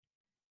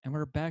And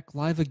we're back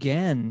live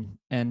again,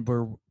 and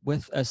we're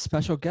with a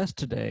special guest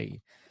today.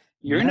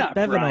 You're Matt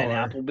not Brian Bevenor.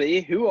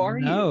 Appleby. Who are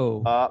you?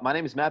 No. My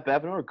name is Matt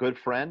Bevenor, a good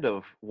friend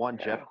of one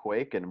Jeff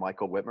Quake and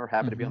Michael Whitmer.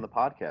 Happy to be on the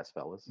podcast,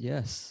 fellas.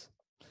 Yes.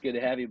 Good to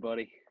have you,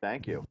 buddy.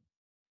 Thank you.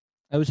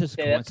 It was just a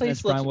That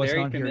coincidence. place looks Brian wasn't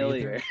very on familiar.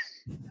 here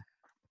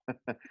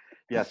either.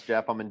 Yes,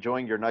 Jeff, I'm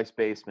enjoying your nice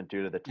basement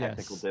due to the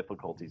technical Yes.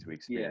 difficulties we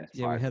experienced.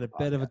 Yeah, we had a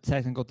bit of a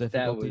technical That was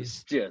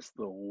difficulties. just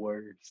the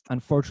worst.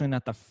 Unfortunately,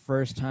 not the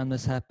first time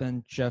this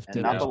happened. Jeff And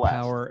did not lose the last.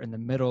 power in the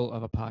middle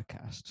of a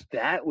podcast.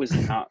 That was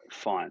not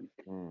fun.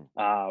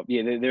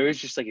 There was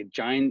just like a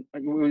giant. I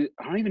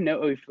don't even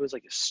know if it was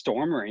like a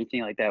storm or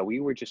anything like that. We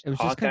were just It was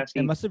just podcasting.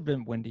 it must have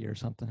been windy or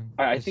something.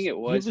 I think it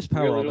was. You lose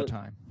power all the Literally-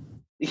 time.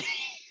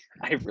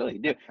 I really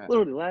do.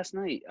 Literally, last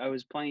night I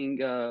was playing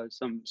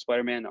some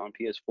Spider-Man on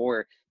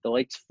PS4. The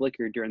lights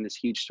flickered during this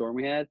huge storm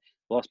we had.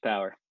 Lost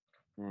power.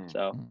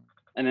 So,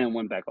 and then it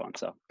went back on.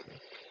 So,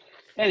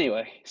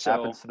 anyway,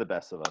 Happens to the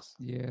best of us.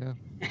 Yeah.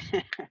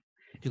 You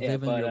Yeah,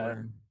 live and but, you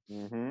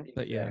learn.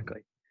 But yeah.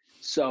 Exactly.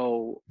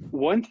 So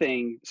one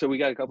thing, so we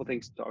got a couple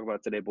things to talk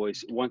about today,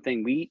 boys. One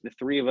thing, the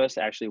three of us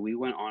actually, we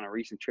went on a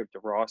recent trip to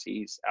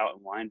Rossi's out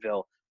in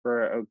Wineville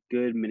for a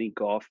good mini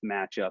golf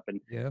matchup,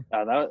 and Yeah.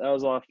 that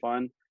was a lot of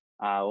fun.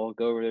 We'll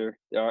go over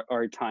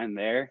our time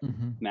there,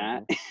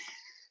 Matt.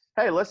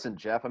 Hey, listen,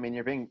 Jeff. I mean,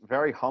 you're being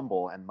very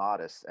humble and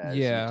modest as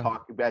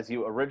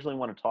you originally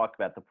want to talk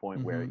about the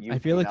point where you. I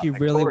feel like you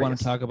really want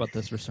to talk about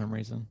this for some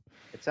reason.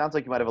 It sounds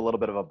like you might have a little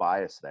bit of a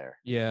bias there.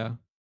 Yeah.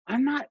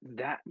 I'm not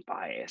that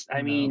biased.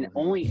 I mean,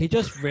 only he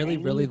just really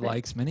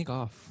likes mini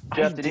golf.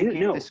 Jeff, did you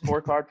keep the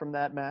scorecard from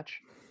that match?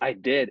 I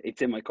did.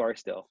 It's in my car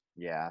still.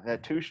 Yeah,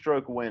 that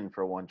 2-stroke win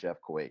for one Jeff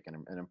Quake,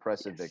 an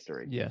impressive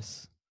victory.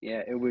 Yes.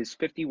 Yeah, it was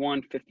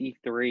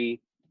 51-53,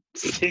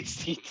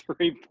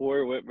 63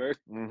 poor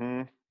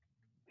Whitmer.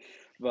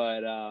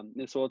 But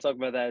so we'll talk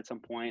about that at some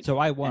point. So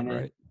I won,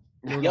 right?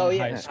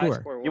 High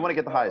score. You want to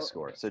get the highest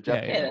score, so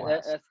Jeff.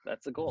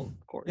 That's the goal,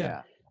 of course.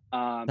 Yeah.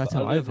 That's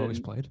how I've always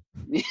played.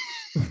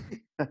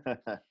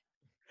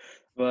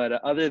 But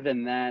other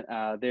than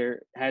that,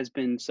 there has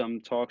been some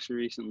talks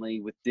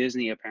recently with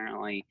Disney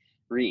apparently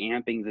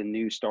reamping the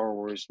new Star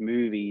Wars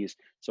movies.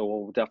 So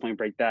we'll definitely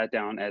break that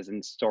down as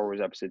in Star Wars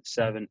episode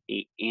 7,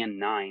 8, and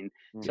 9.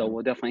 So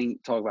we'll definitely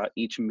talk about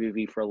each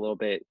movie for a little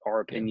bit,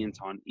 our opinions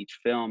on each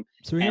film.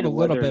 So we have a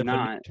little bit of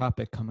a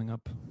topic coming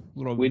up. A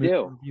little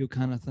review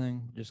kind of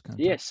thing. Just kind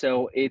of Yeah,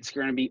 so it's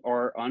going to be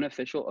our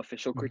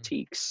official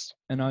critiques.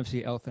 And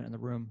obviously elephant in the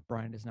room,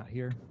 Brian is not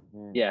here.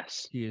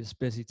 Yes. He is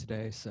busy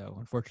today, so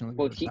unfortunately.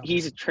 Well,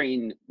 he's a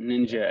trained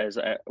ninja, as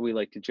we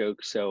like to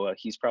joke, so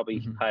he's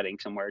probably hiding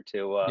somewhere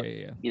to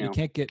you know.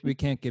 We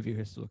can't give you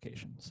his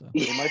location. So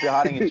he might be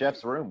hiding in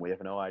Jeff's room. We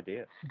have no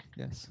idea.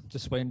 Yes,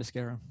 just waiting to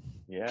scare him.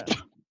 Yeah.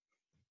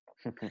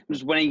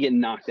 Just waiting to get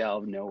knocked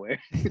out of nowhere.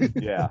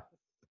 Yeah.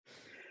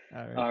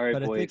 All right,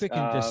 but boys. I think we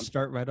can just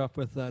start right off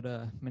with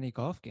that mini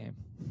golf game.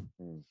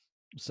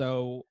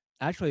 So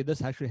actually,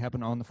 this actually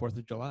happened on the 4th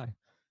of July.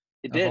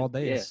 It did. All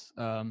days.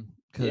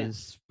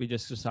 Because we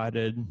just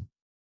decided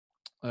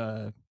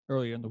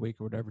earlier in the week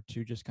or whatever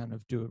to just kind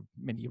of do a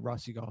mini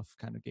Rossi golf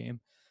kind of game.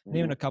 And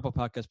even a couple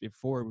podcasts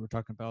before, we were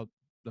talking about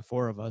the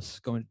four of us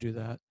going to do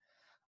that.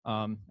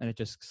 And it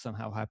just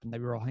somehow happened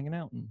that we were all hanging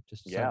out and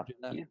just decided to do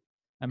that. Yeah.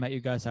 I met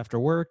you guys after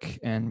work,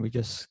 and we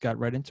just got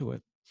right into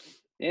it.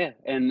 Yeah,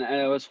 and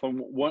it was fun.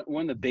 One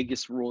of the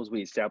biggest rules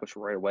we established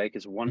right away,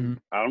 because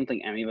I don't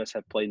think any of us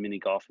have played mini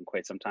golf in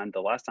quite some time.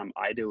 The last time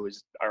I did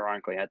was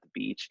ironically at the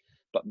beach.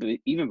 But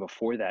even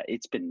before that,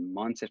 it's been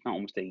months, if not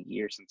almost a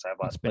year, since I've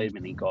last played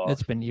mini golf.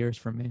 It's been years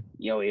for me.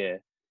 Oh, yeah.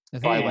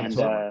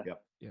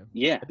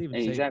 Yeah,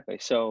 exactly.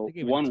 So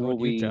one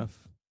rule Jeff,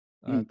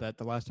 that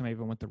the last time I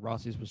even went to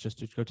Rossi's was just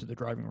to go to the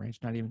driving range,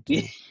 not even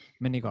to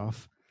mini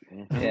golf.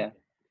 Yeah.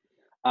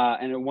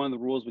 And one of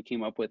the rules we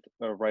came up with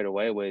right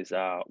away was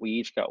we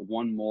each got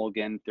one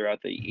mulligan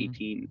throughout the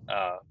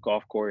 18-hole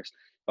golf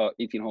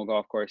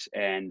course.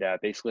 And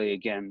basically,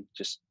 again,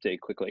 just to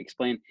quickly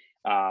explain,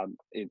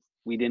 if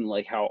we didn't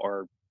like how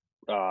our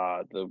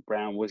the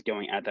round was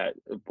going at that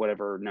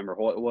whatever number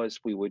hole it was,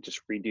 we would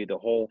just redo the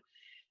hole.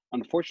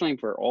 Unfortunately,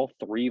 for all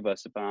three of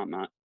us, if I'm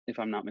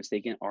not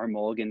mistaken, our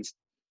mulligans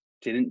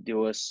didn't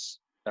do us.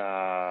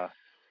 I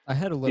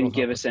had a little. Didn't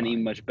give us any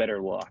much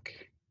better luck.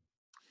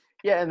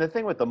 Yeah, and the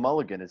thing with the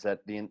mulligan is that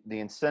the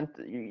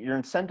incentive, you're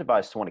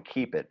incentivized to want to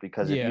keep it,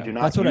 because if you do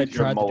not use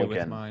your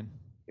mulligan,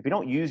 if you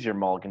don't use your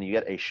mulligan, you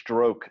get a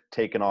stroke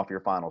taken off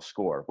your final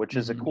score, which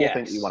is a cool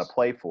thing that you want to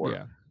play for.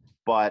 Yeah.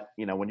 But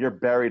when you're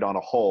buried on a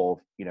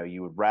hole,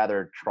 you would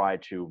rather try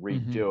to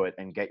redo it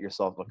and get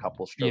yourself a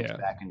couple strokes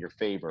back in your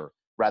favor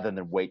rather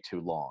than wait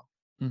too long.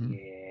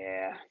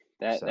 Yeah,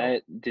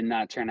 that did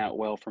not turn out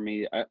well for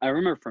me. I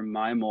remember from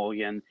my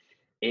mulligan,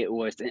 it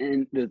was,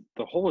 and the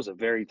hole was a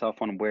very tough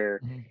one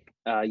where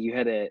you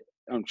had to,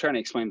 I'm trying to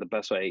explain the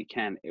best way I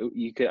can.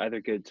 You could either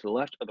go to the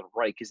left or the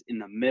right, because in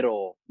the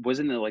middle,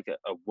 wasn't there like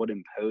a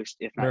wooden post?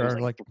 If not, it was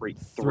like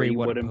three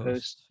wooden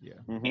posts. Yeah.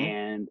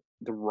 And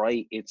the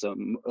right, it's a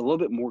little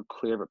bit more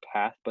clear of a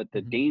path, but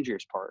the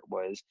dangerous part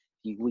was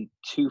you lead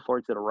too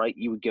far to the right,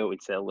 you would go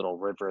into a little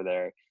river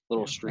there,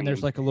 little stream. And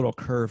there's like a little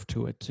curve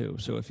to it too.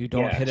 So if you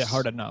don't hit it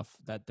hard enough,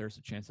 that there's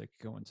a chance it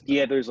could go into that.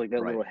 Yeah, there's like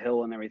that little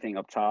hill and everything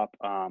up top.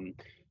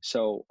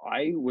 So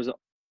I was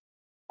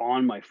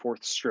on my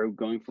 4th stroke,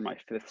 going for my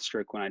 5th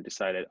stroke when I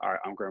decided, all right,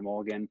 I'm going to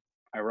mulligan.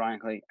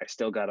 Ironically, I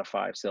still got a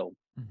 5, so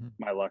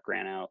my luck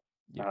ran out.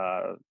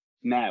 Yeah.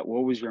 Matt,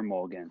 what was your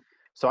mulligan?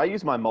 So I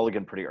used my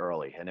mulligan pretty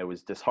early, and it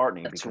was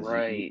disheartening because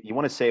you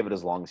want to save it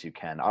as long as you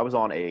can. I was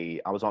on a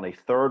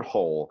 3rd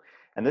hole,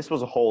 and this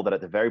was a hole that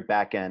at the very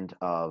back end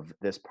of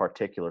this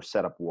particular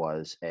setup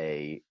was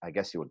I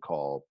guess you would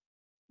call,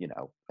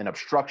 an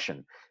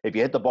obstruction. If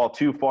you hit the ball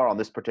too far on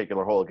this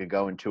particular hole, it could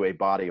go into a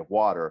body of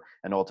water,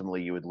 and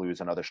ultimately you would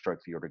lose another stroke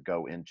if you were to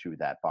go into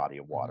that body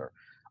of water.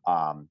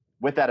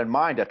 With that in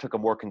mind, I took a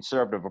more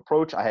conservative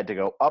approach. I had to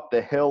go up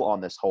the hill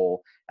on this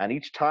hole, and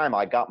each time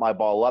I got my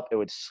ball up, it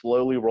would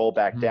slowly roll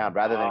back down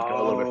rather than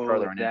go a little bit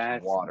further into the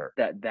water.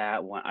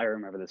 That one, I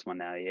remember this one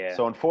now, yeah.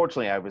 So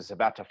unfortunately, I was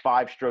about to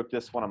 5-stroke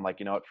this one. I'm like,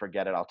 you know what,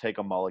 forget it. I'll take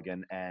a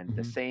mulligan. And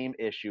the same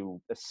issue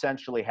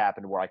essentially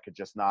happened where I could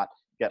just not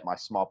get my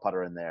small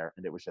putter in there,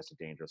 and it was just a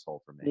dangerous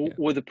hole for me.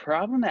 Well, the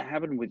problem that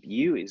happened with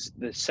you is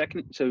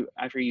so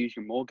after you used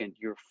your mulligan,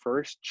 your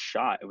first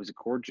shot, it was a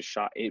gorgeous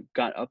shot. It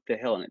got up the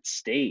hill and it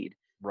stayed.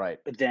 Right.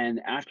 But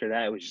then after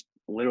that, it was just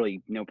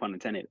literally, no pun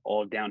intended,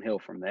 all downhill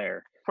from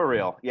there. For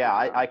real. Yeah,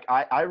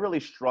 I really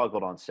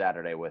struggled on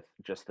Saturday with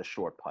just the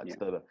short putts.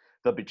 Yeah.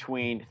 The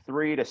between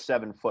 3 to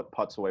 7 foot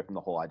putts away from the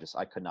hole,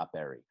 I could not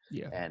bury.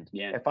 Yeah. And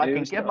if I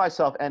can give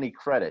myself any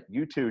credit,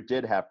 you two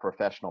did have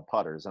professional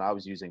putters, and I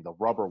was using the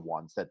rubber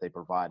ones that they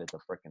provide at the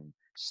freaking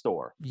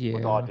store. Yeah.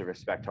 With all due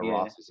respect to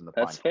Ross's and the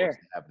fine course they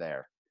have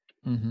there.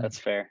 That's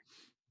fair.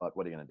 But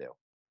what are you gonna do?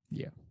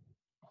 Yeah.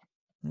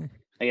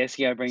 I guess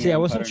you gotta bring. See, I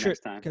wasn't sure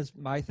because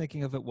my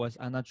thinking of it was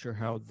I'm not sure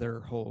how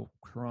their whole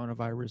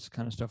coronavirus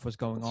kind of stuff was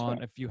going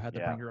on. If you had to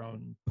bring your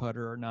own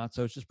putter or not,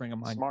 so it's just bringing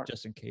mine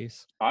just in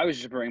case. I was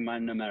just bringing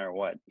mine no matter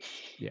what.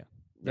 Yeah,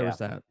 there was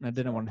that. I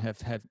didn't want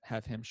to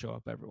have him show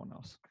up everyone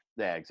else.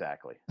 Yeah,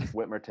 exactly.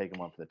 Whitmer, take him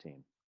on for the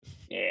team.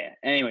 Yeah.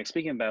 Anyway,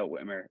 speaking about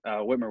Whitmer,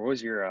 what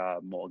was your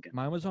mulligan?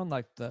 Mine was on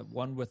like the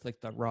one with like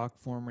the rock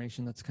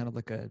formation that's kind of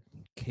like a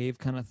cave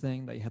kind of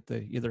thing that you have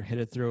to either hit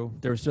it through.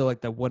 There was still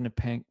like that wooden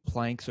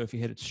plank, so if you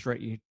hit it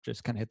straight, you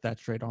just kind of hit that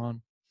straight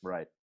on.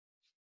 Right.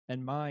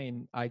 And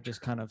mine, I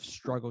just kind of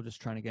struggled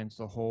just trying to get into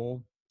the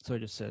hole, so I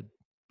just said,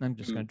 I'm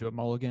just going to do a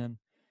mulligan.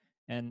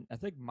 And I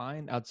think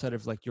mine, outside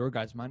of like your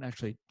guys, mine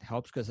actually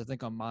helps because I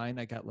think on mine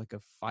I got like a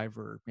 5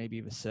 or maybe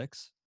even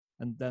 6,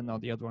 and then on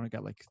the other one I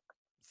got like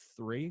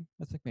 3,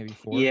 I think maybe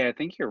 4. Yeah, I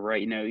think you're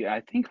right.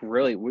 I think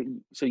really,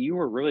 so you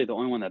were really the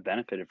only one that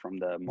benefited from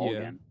the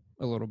mulligan.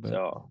 Yeah, a little bit.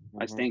 So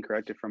I stand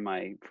corrected from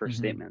my first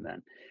statement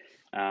then.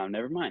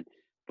 Never mind.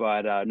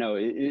 But no,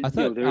 I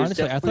thought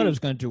honestly, I thought it was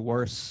going to do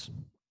worse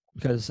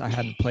because I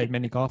hadn't played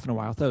mini golf in a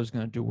while. I thought it was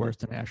going to do worse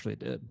than it actually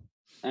did.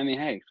 I mean,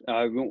 hey,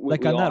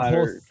 like on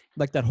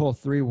that whole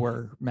 3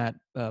 where Matt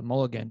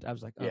mulliganed, I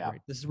was like, oh,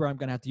 great. This is where I'm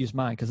going to have to use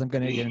mine because I'm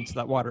going to get into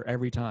that water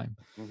every time.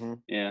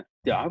 Yeah,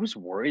 I was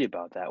worried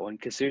about that one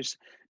because there's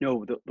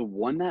the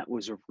one that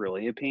was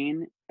really a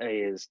pain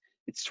is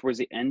it's towards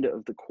the end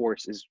of the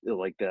course is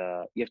like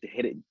you have to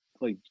hit it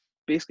like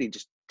basically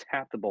just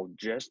tap the ball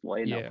just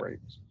light enough where it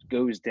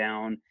goes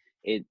down.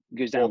 It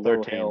goes down a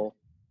little hill.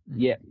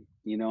 Yeah.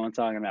 You know what I'm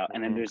talking about.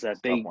 And then there's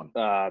that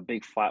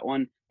big flat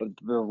one, but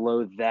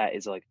below that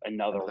is like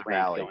another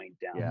ramp going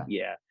down.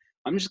 Yeah.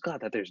 I'm just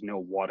glad that there's no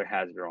water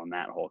hazard on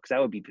that hole because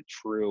that would be the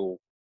true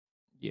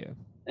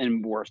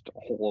and worst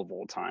hole of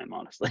all time,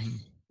 honestly.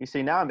 You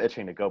see, now I'm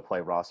itching to go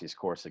play Rossi's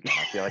course again.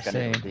 I feel like I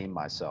need to redeem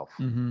myself.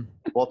 We'll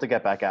have to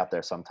get back out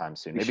there sometime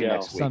soon. Maybe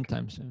next week.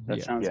 Sometime soon.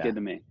 That sounds good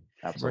to me.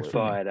 Absolutely.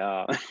 But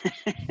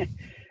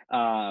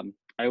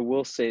I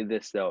will say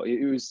this though,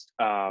 it was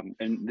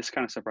and this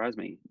kind of surprised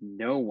me.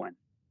 No one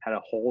had a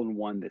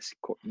hole-in-one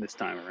this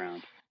time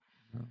around.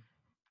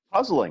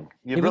 Puzzling.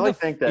 You even really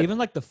think that even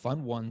like the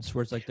fun ones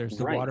where it's like there's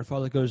the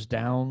waterfall that goes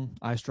down.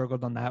 I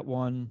struggled on that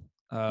one.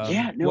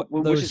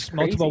 Those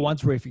multiple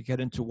ones where if you get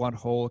into one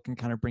hole, it can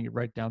kind of bring it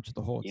right down to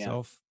the hole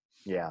itself.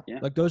 Yeah.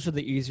 Like those are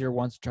the easier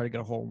ones to try to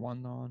get a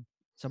hole-in-one on.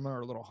 Some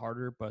are a little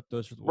harder, but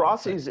those are the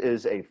Rossi's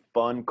is a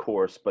fun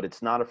course, but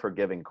it's not a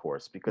forgiving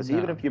course because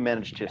even if you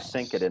manage to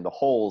sink it into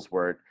holes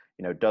where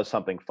it does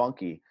something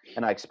funky,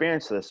 and I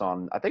experienced this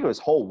on, I think it was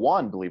hole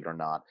 1, believe it or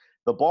not,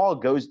 the ball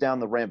goes down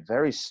the ramp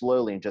very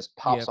slowly and just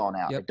pops on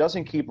out. It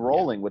doesn't keep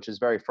rolling, which is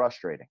very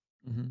frustrating.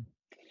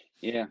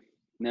 Yeah.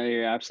 No,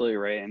 you're absolutely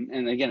right.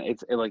 And again,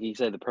 it's like you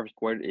said, the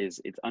perfect word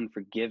is it's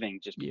unforgiving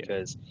just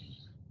because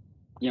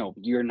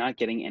you're not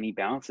getting any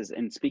bounces.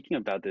 And speaking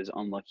about those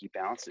unlucky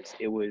bounces,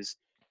 it was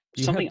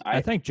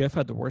I think Jeff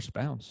had the worst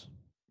bounce.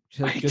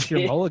 Just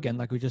your mulligan,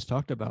 like we just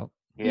talked about.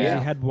 Yeah,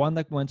 you had one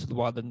that went to the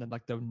water, and then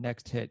like the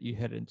next hit, you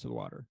hit it into the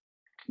water.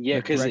 Yeah,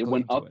 because it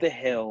went up the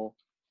hill,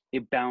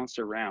 it bounced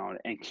around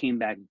and came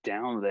back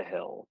down the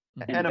hill.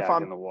 And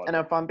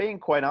if I'm being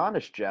quite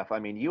honest, Jeff, I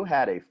mean, you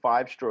had a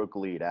 5-stroke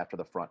lead after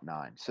the front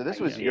 9. So this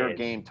was your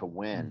game to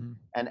win. Mm-hmm.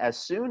 And as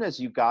soon as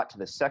you got to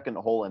the second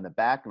hole in the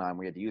back 9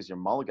 where you had to use your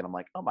mulligan, I'm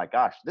like, oh my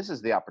gosh, this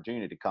is the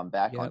opportunity to come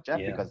back on Jeff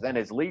because then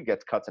his lead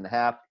gets cut in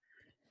half.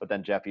 But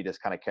then Jeff, he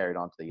just kind of carried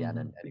on to the end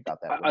and he got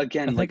that win.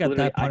 Again, I think at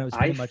that point it was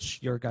pretty much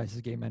your guys'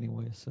 game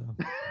anyway. So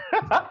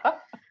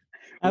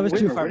I was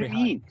too far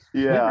behind.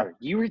 Yeah,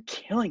 you were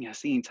killing us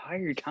the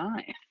entire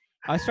time.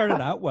 I started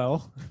out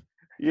well.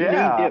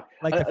 Yeah,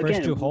 like the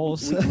first 2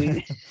 holes.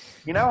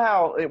 You know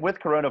how with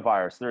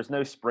coronavirus, there's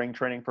no spring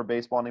training for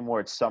baseball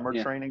anymore. It's summer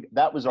training.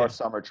 That was our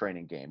summer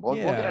training game. We'll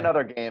get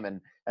another game,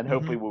 and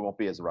hopefully we won't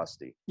be as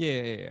rusty.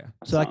 Yeah.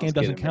 So that game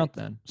doesn't count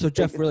then. So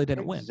Jeff really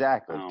didn't win.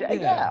 Exactly.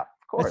 Yeah,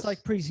 of course. It's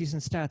like preseason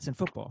stats in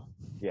football.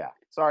 Yeah.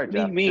 Sorry,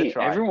 Jeff.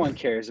 Everyone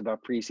cares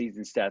about preseason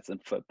stats in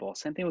football.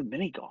 Same thing with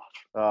mini golf.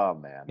 Oh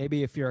man.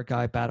 Maybe if you're a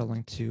guy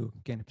battling to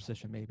gain a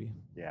position, maybe.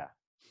 Yeah.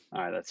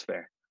 All right, that's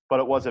fair. But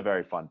it was a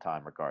very fun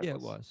time, regardless. Yeah,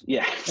 it was.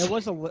 Yeah, it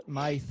was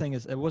my thing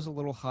is it was a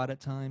little hot at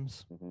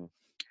times. Mm-hmm.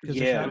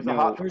 Yeah, it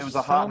was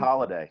a hot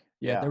holiday.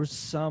 Yeah, there was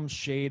some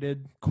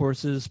shaded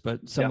courses,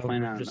 but some of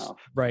them were just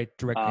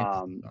directly.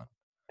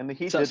 And the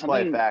heat did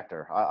play a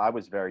factor. I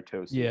was very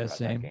toasty. Yeah,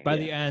 same. By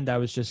the end, I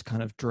was just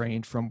kind of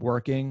drained from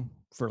working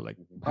for like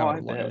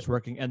however long I was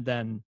working, and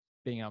then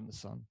being out in the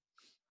sun.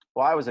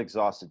 Well, I was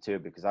exhausted too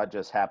because I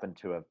just happened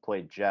to have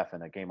played Jeff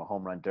in a game of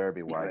home run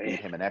derby where I gave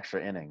him an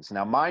extra innings.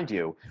 Now, mind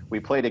you, we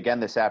played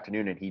again this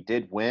afternoon and he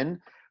did win,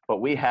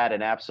 but we had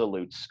an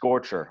absolute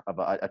scorcher of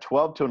a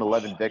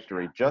 12-11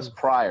 victory just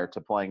prior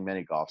to playing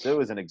mini golf. So it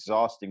was an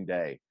exhausting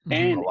day.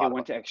 And it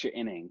went to extra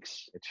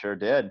innings. It sure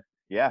did.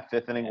 Yeah,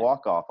 5th inning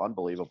walk-off.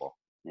 Unbelievable.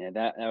 Yeah,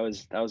 that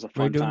was a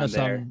fun time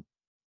there.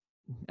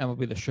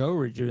 MLB The Show,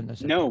 or are you doing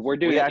this? No, we're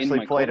doing it. We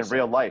actually played in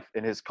real life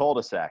in his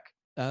cul-de-sac.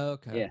 Oh,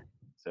 okay. Yeah.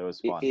 So it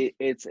was fun.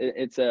 It's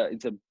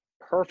a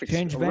perfect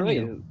change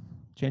venue.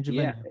 Change of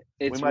venue.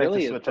 We might have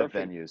to switch up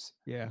venues.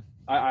 Yeah.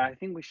 I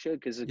think we should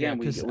because again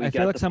we I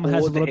feel like someone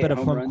has a little bit of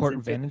home court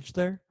advantage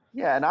there.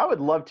 Yeah, and I would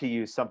love to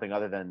use something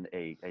other than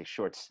a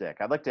short stick.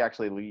 I'd like to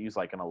actually use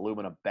like an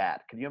aluminum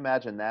bat. Can you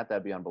imagine that?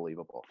 That'd be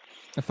unbelievable.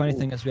 The funny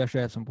thing is we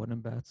actually have some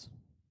wooden bats.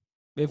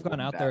 We've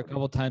gone out there a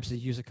couple of times to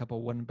use a couple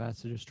of wooden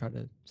bats to just try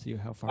to see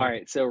how far. All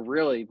right, so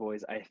really,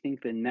 boys, I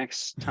think the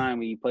next time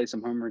we play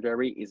some home run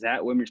derby is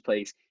at Wimmer's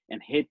place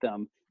and hit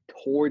them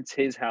towards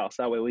his house.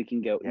 That way we can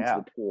go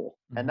into the pool.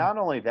 And not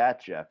only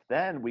that, Jeff,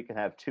 then we can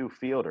have 2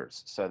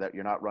 fielders so that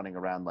you're not running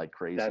around like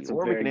crazy.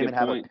 Or we can even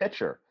have a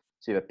pitcher.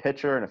 So you have a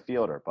pitcher and a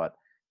fielder, but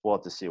we'll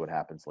have to see what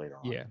happens later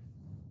on. Yeah.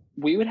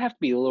 We would have to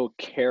be a little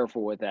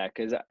careful with that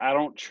because I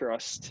don't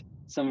trust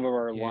some of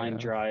our line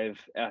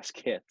drive-esque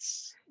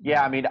hits.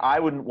 Yeah, I mean, I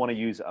wouldn't want to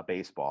use a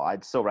baseball.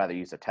 I'd still rather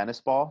use a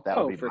tennis ball.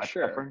 That would be my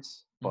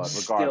preference. But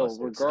regardless,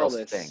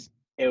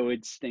 it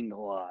would sting a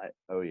lot.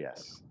 Oh,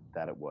 yes,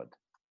 that it would.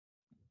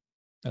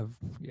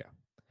 Yeah.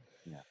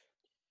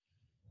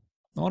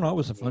 Oh, no, it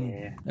was a fun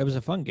it was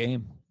a fun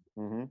game.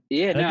 Mm-hmm.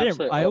 Yeah,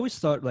 I always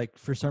thought, like,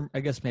 for some,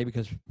 I guess maybe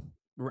because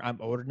I'm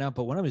older now,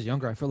 but when I was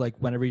younger, I feel like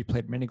whenever you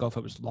played mini golf,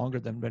 it was longer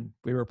than when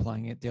we were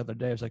playing it the other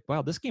day. I was like,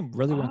 wow, this game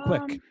really went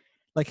quick.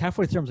 Like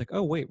halfway through, I was like,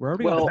 oh, wait, we're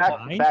already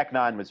on the back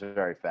 9 was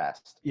very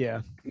fast.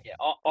 Yeah.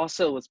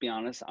 Also, let's be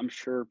honest, I'm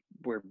sure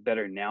we're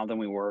better now than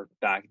we were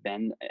back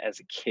then as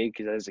a kid,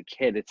 because as a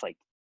kid, it's like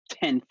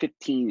 10,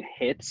 15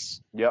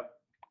 hits. Yep.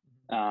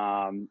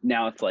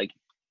 Now it's like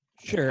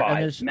Sure, 5.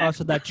 And there's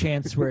also that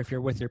chance where if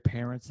you're with your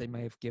parents, they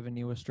may have given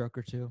you a stroke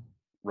or 2.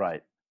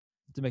 Right.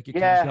 To make you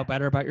feel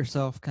better about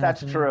yourself.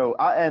 That's true.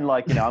 And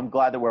like, I'm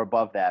glad that we're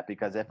above that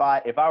because if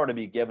I were to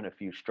be given a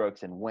few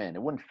strokes and win,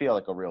 it wouldn't feel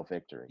like a real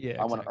victory.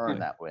 Yeah, I want to earn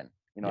that win.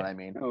 You know what I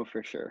mean? Oh,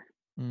 for sure.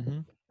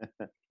 Mm-hmm.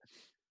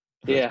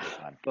 Yeah,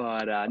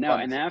 but no,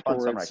 and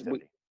afterwards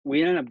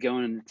we ended up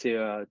going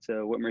to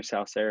Whitmer's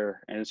house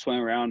there and swim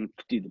around.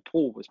 Dude, the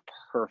pool was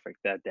perfect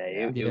that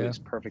day. It was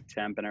perfect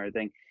temp and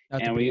everything.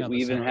 And we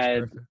even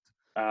had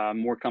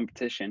more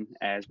competition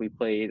as we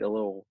played a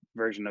little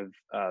version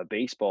of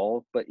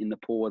baseball, but in the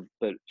pool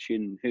with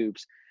shooting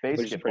hoops,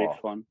 which is pretty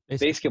fun.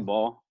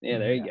 Basketball. Yeah,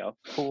 there you go.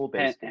 Pool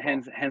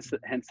basketball. Hence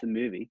the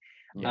movie.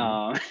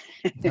 Yeah.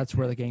 That's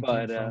where the game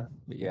came from.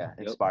 Yeah,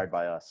 inspired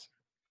by us.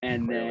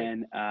 And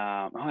then,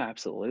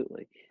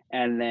 absolutely.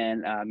 And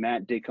then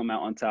Matt did come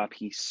out on top.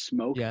 He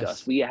smoked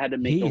us. We had to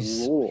make a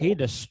rule. He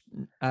just,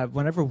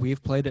 whenever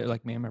we've played it,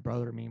 like me and my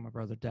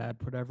brother, dad,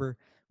 whatever,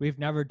 we've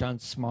never done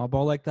small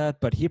ball like that,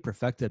 but he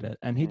perfected it.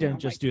 And he didn't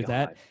just do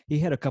that. He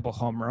hit a couple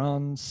home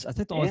runs. I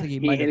think the only thing he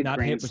might have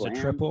not hit was a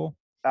triple.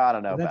 I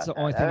don't know. That's the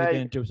only thing he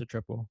didn't do was a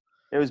triple.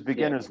 It was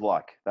beginner's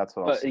luck. That's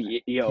what I was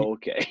saying.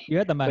 Okay. You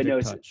had the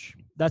magic touch.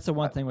 That's the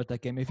one thing with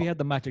that game. If you had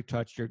the magic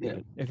touch, you're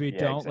good. If you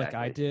don't, like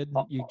I did,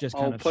 you just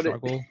kind of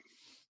struggle.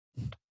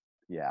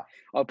 Yeah.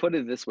 I'll put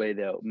it this way,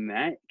 though.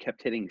 Matt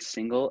kept hitting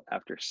single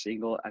after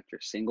single after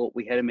single.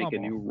 We had to make a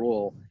new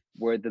rule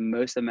where the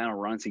most amount of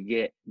runs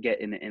you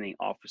get in an inning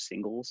off of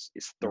singles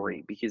is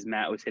 3 because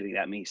Matt was hitting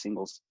that many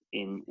singles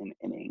in an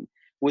inning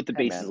with the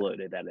bases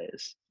loaded, that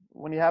is.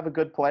 when you have a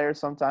good player,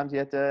 sometimes you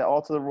have to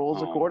alter the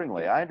rules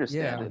accordingly. I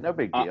understand it. No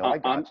big deal. I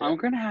got you. I'm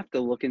gonna have to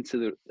look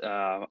into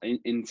the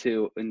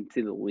into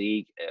the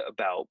league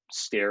about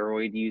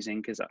steroid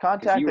using because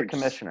contact the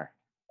commissioner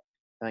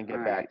and then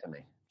get back to me.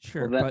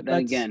 Sure, well, but then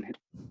again,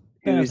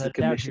 who is the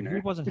commissioner?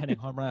 He wasn't hitting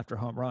home run after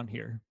home run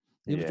here.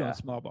 He was doing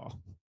small ball.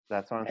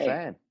 That's what I'm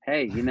saying.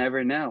 Hey, you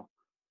never know.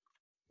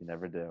 You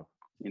never do.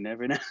 You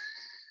never know.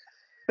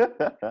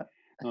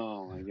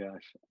 Oh my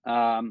gosh.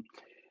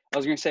 I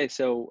was gonna say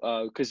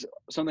because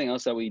something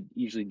else that we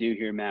usually do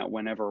here, Matt,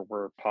 whenever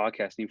we're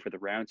podcasting for the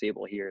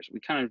roundtable here, is we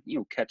kind of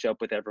catch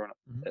up with everyone,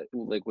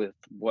 like with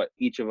what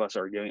each of us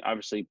are doing.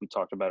 Obviously, we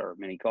talked about our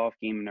mini golf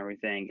game and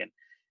everything,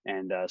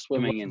 and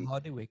swimming. It was a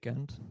holiday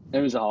weekend. It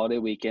was a holiday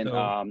weekend.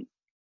 So,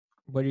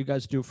 what do you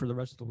guys do for the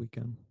rest of the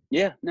weekend?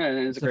 Yeah, no,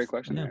 it's a great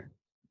question there.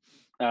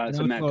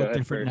 So Matt, go ahead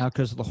different first. now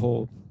because of the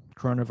whole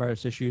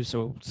coronavirus issue.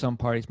 So some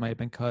parties might have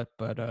been cut,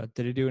 but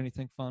did he do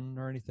anything fun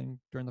or anything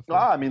during the?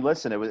 I mean,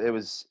 listen,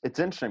 it's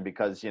interesting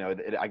because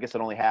I guess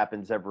it only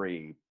happens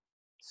every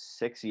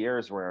 6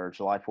 years where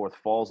July 4th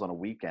falls on a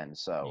weekend.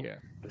 So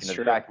the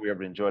fact that we were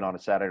able to enjoy it on a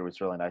Saturday was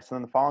really nice. And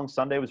then the following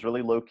Sunday was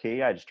really low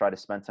key. I just tried to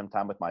spend some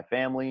time with my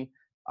family.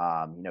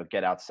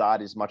 Get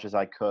outside as much as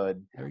I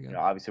could.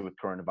 Obviously with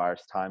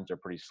coronavirus, times are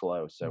pretty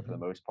slow. So for the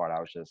most part, I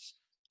was just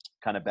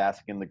kind of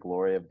basking in the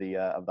glory of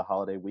the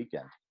holiday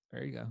weekend.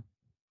 There you go.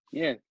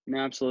 Yeah, no,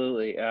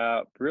 absolutely.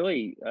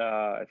 Really,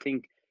 I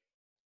think,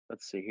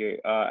 let's see here.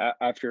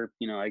 After,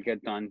 I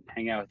get done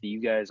hanging out with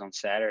you guys on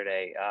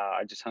Saturday,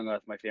 I just hung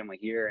out with my family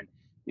here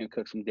and,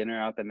 cooked some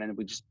dinner up. And then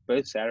we just,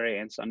 both Saturday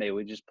and Sunday,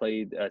 we just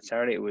played,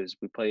 Saturday we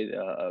played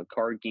a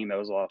card game that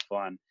was a lot of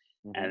fun.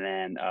 And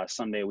then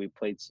Sunday we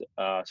played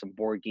some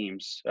board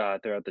games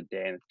throughout the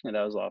day, and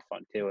that was a lot of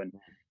fun too. And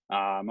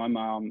my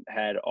mom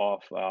had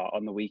off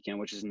on the weekend,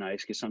 which is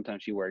nice because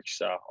sometimes she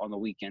works on the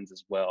weekends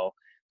as well.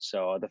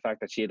 So the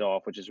fact that she had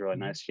off, which is really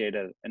nice, she had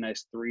a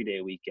nice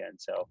 3-day weekend.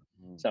 So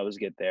that was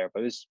good there. But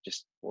it was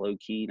just low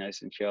key,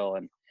 nice and chill,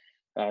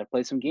 and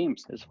played some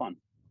games. It was fun.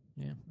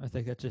 Yeah, I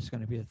think that's just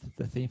going to be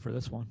the theme for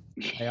this one.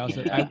 I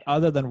also,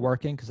 other than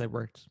working, because I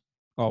worked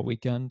all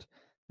weekend,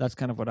 that's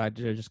kind of what I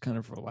did. Just kind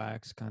of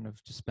relax, kind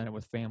of just spend it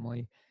with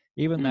family.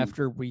 Even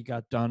after we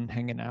got done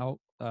hanging out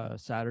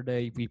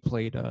Saturday, we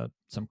played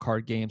some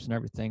card games and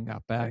everything.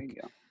 Got back,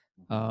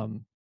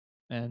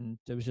 and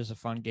it was just a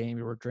fun game.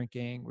 We were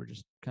drinking. We're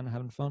just kind of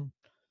having fun.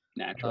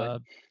 Naturally.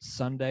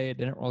 Sunday, I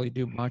didn't really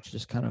do much.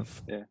 Just kind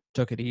of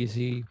took it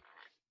easy.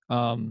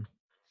 And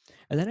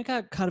then I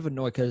got kind of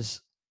annoyed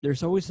because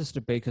there's always this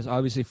debate because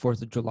obviously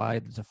 4th of July,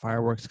 there's a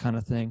fireworks kind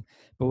of thing.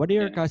 But what are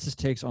your guys'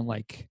 takes on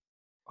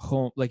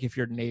home, like if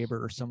your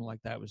neighbor or someone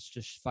like that was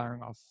just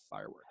firing off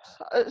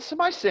fireworks? So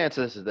my stance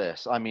is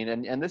this. I mean,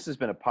 and this has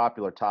been a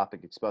popular topic,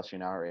 especially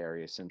in our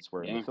area since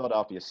we're in the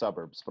Philadelphia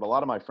suburbs. But a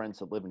lot of my friends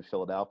that live in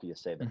Philadelphia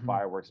say that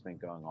fireworks have been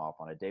going off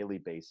on a daily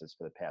basis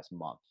for the past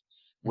month,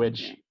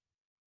 which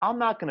I'm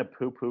not going to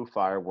poo-poo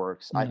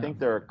fireworks. I think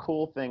they're a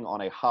cool thing on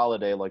a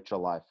holiday like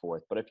July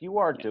 4th. But if you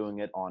are doing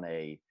it on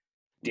a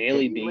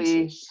daily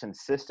basis,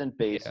 consistent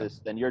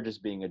basis, then you're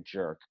just being a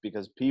jerk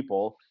because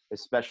people,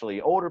 especially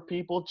older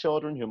people,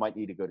 children who might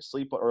need to go to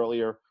sleep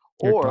earlier,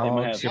 or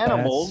dogs,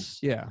 animals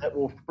that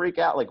will freak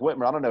out like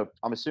Whitmer. I don't know.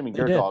 I'm assuming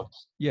your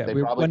dogs. Yeah,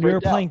 we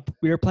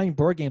were playing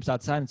board games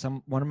outside,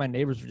 and one of my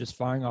neighbors were just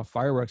firing off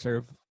fireworks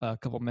every a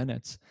couple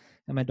minutes,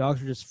 and my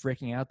dogs were just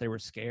freaking out. They were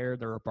scared.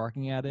 They were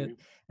barking at it.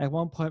 At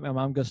one point, my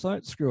mom goes,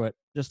 "Screw it,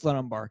 just let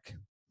them bark."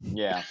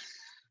 Yeah.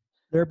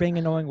 They're being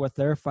annoying with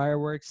their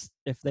fireworks.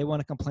 If they want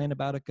to complain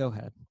about it, go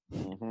ahead.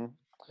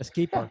 Just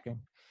keep barking.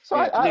 So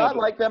I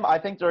like them. I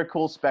think they're a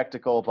cool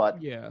spectacle,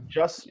 but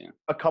just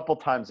a couple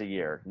times a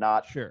year,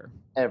 not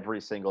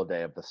every single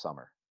day of the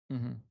summer.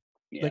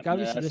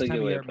 Obviously this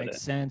time of year it makes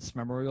sense.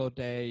 Memorial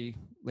Day,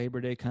 Labor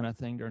Day kind of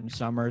thing during the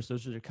summers.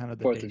 Those are kind of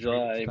the 4th of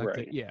July,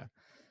 right? Yeah.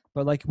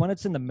 But when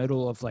it's in the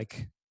middle of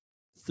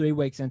 3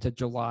 weeks into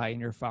July and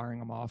you're firing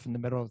them off in the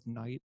middle of the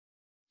night,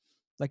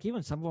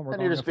 even some of them were.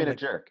 And you're just being a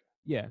jerk.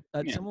 Yeah,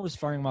 someone was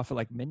firing them off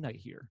at midnight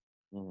here.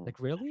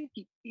 Really?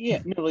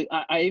 Yeah, no.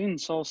 I even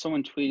saw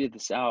someone tweeted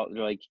this out.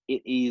 They're like,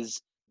 it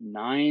is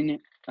 9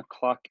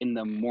 o'clock in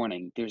the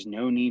morning. There's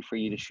no need for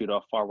you to shoot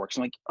off fireworks.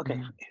 I'm like,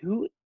 okay,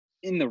 who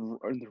in the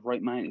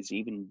right mind is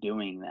even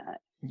doing that?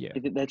 Yeah,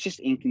 that's just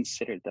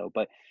inconsiderate, though.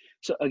 But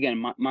so again,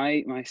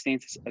 my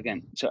stance is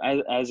so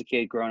as a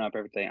kid growing up,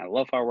 everything I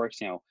love fireworks.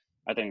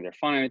 I think they're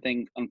fun. And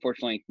everything.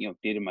 Unfortunately,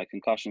 due to my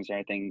concussions and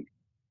everything,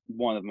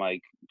 one of my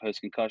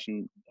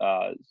post-concussion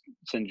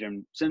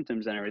syndrome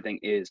symptoms and everything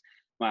is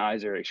my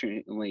eyes are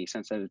extremely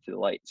sensitive to the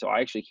light. So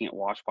I actually can't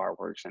watch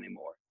fireworks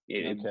anymore.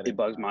 It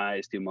bugs my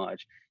eyes too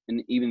much.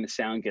 And even the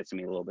sound gets to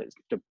me a little bit,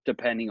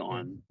 depending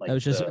on I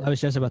was just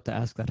about to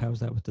ask that. How's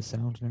that with the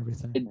sound and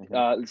everything?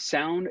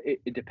 Sound,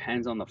 it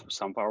depends on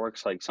some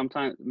fireworks.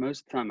 Sometimes,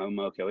 most of the time I'm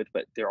okay with,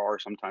 but there are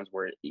sometimes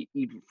where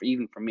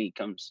even for me, it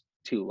comes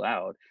too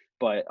loud.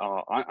 But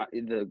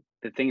the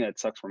thing that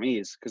sucks for me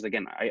is because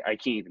again,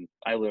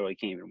 I literally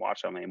can't even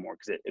watch them anymore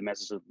because it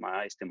messes with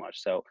my eyes too much.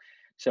 So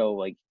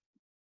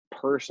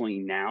personally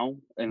now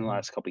in the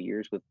last couple of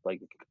years with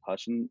like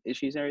concussion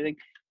issues and everything,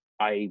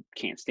 I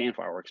can't stand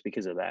fireworks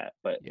because of that.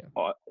 But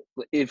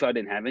if I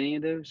didn't have any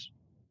of those,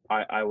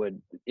 I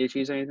would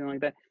issues or anything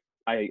like that,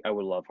 I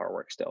would love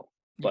fireworks still.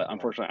 But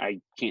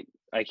unfortunately,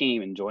 I can't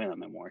even enjoy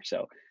them anymore.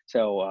 So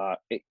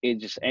it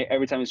just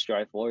every time it's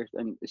July 4th,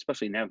 and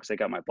especially now because I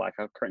got my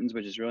blackout curtains,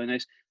 which is really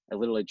nice. I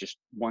literally just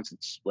once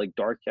it's like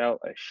dark out,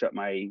 I shut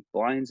my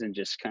blinds and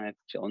just kind of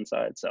chill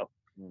inside. So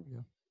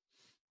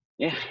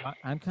yeah.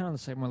 I'm kind of the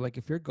same way. Like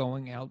if you're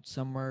going out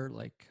somewhere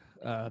like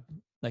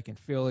in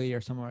Philly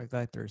or somewhere like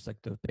that, there's like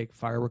the big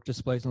firework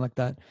displays and like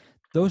that.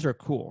 Those are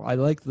cool. I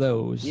like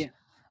those. Yeah.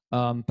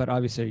 But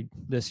obviously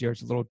this year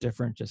it's a little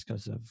different just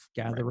because of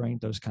gathering.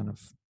 Those kind of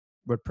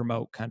would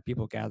promote kind of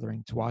people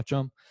gathering to watch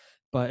them.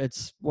 But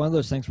it's one of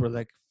those things where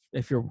like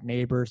if your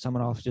neighbor,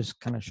 someone else just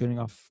kind of shooting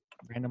off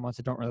random ones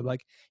I don't really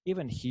like.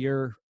 Even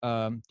here,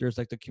 there's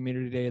like the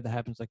community day that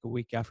happens like a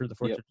week after the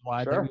 4th of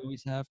July that we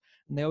always have.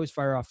 And they always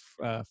fire off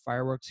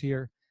fireworks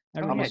here.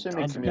 I'm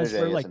assuming community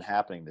day isn't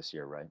happening this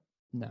year, right?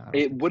 No.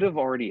 It would have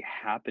already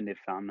happened if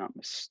I'm not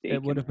mistaken.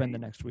 It would have been the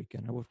next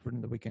weekend. It would have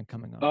been the weekend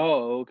coming up.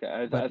 Oh, okay.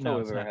 I thought it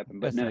would have happened,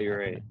 but no, you're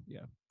right.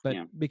 Yeah. But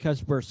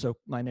because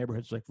my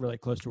neighborhood's like really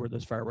close to where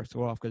those fireworks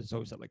go off, because it's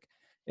always at like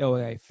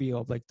LA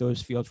field, like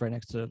those fields right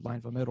next to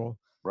Lineville Middle.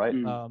 Right.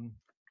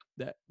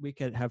 That we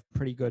could have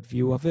pretty good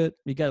view of it.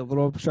 We get a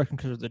little obstruction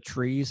because of the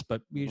trees,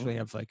 but we usually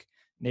have like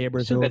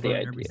neighbors over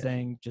and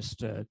everything, just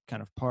to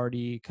kind of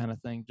party kind of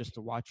thing, just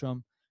to watch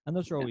them. And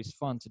those are always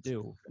fun to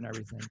do and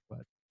everything, but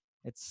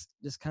it's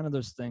just kind of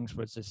those things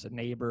where it's just a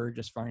neighbor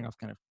just firing off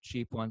kind of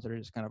cheap ones that are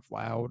just kind of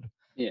loud.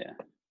 Yeah.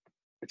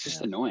 It's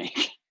just annoying.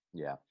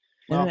 Yeah.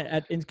 Well,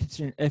 and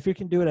if you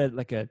can do it at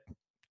like a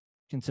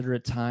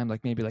considerate time,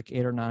 like maybe like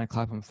 8 or 9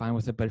 o'clock, I'm fine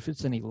with it. But if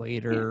it's any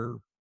later,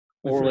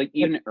 or like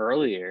even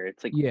earlier,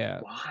 it's like,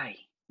 why?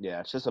 Yeah,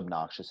 it's just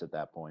obnoxious at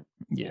that point.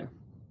 Yeah,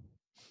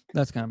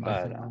 that's kind of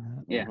my thing on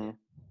that. Yeah.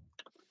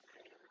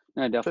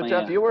 No, definitely.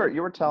 So Jeff, you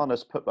were telling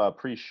us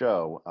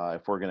pre-show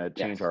if we're going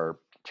to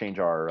change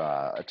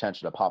our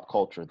attention to pop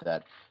culture,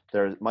 that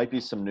there might be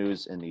some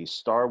news in the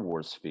Star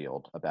Wars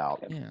field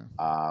about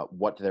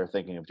what they're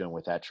thinking of doing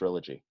with that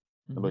trilogy,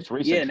 the most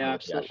recent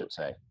trilogy, I should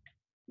say.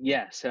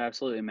 Yes,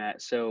 absolutely,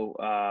 Matt.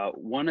 So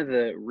one of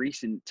the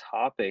recent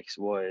topics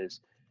was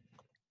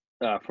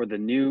for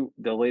the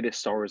latest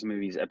Star Wars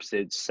movies,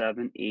 episodes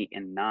 7, 8,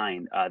 and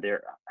 9.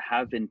 There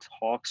have been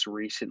talks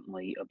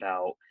recently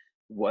about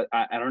what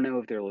I don't know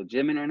if they're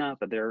legitimate or not,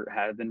 but there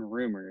have been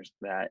rumors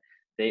that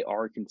they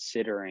are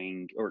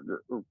considering,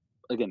 or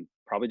again,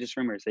 probably just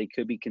rumors, they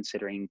could be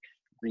considering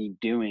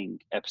redoing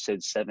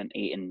episodes 7,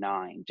 8, and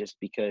 9, just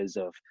because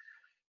of,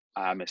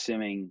 I'm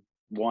assuming,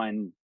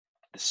 one,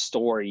 the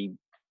story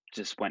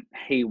just went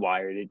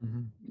haywire.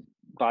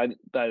 By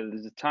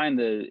the time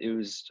it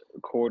was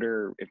a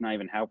quarter, if not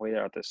even halfway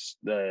out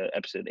the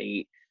episode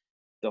 8,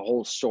 the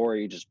whole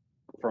story just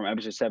from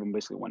episode 7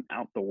 basically went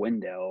out the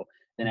window.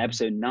 Then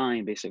episode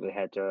 9 basically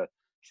had to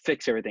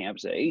fix everything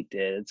episode 8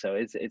 did. So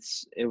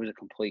it was a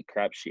complete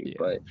crapshoot. Yeah.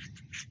 But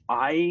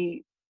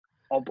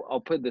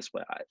I'll put it this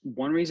way: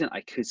 one reason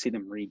I could see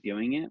them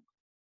redoing it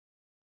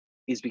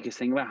is because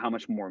think about how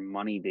much more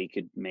money they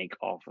could make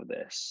off of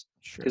this.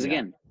 Because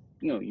again,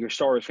 you're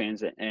Star Wars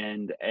fans,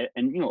 and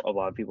a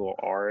lot of people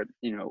are,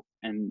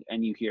 and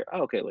you hear,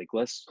 oh, okay, like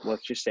let's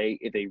just say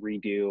if they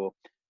redo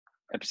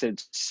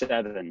episode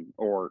 7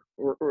 or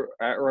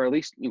at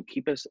least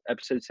keep us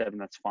episode 7,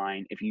 that's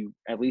fine. If you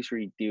at least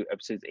redo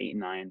episodes 8 and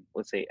 9,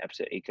 let's say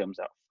episode 8 comes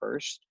out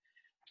first,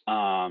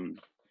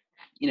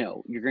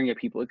 you're gonna get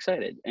people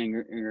excited, and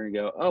you're gonna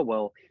go, oh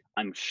well,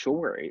 I'm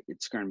sure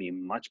it's going to be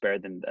much better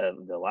than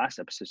the last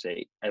episode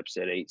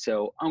 8.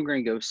 So I'm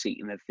going to go see it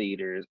in the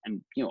theaters, and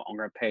I'm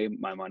going to pay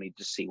my money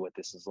to see what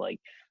this is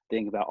like.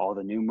 Think about all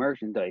the new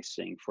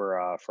merchandising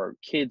for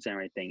kids and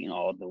everything, and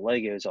all the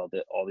Legos,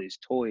 all these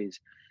toys,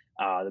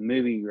 the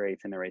movie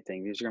rates and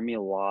everything. There's going to be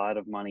a lot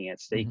of money at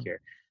stake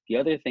here. The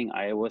other thing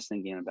I was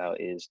thinking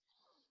about is,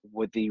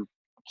 would they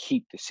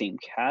keep the same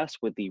cast?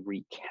 Would they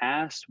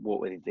recast? What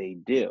would they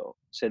do?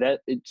 So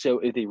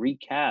if they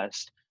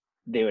recast,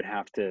 they would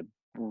have to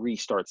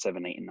restart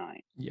 7, 8, and 9.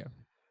 Yeah.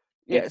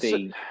 If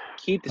they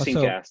keep the same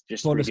cast,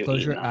 just full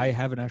disclosure, I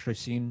haven't actually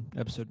seen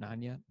episode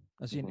 9 yet.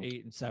 I've seen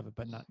 8 and 7,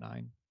 but not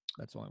 9.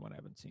 That's the only one I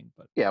haven't seen.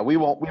 But yeah, we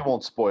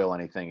won't spoil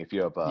anything if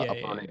you have a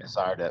burning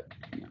desire to,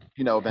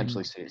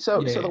 eventually see it.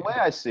 So the way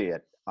I see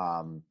it,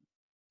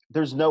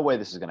 there's no way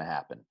this is going to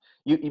happen.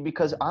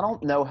 Because I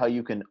don't know how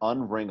you can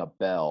unring a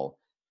bell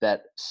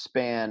that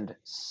spanned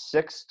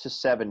 6 to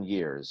 7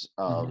 years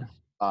of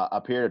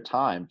a period of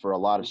time for a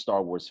lot of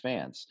Star Wars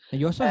fans.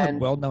 And you also had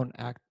well-known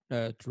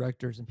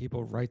directors and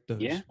people write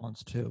those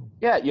ones too.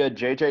 Yeah, you had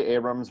J.J.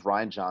 Abrams,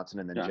 Rian Johnson,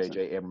 and then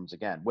J.J. Abrams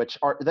again, which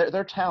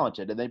they're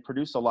talented and they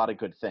produce a lot of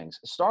good things.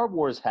 Star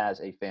Wars has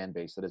a fan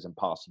base that is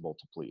impossible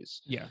to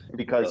please. Yeah,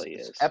 because really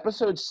is.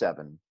 Episode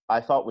 7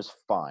 I thought was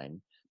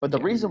fine, but the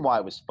reason why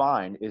it was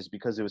fine is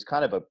because it was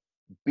kind of a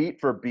beat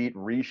for beat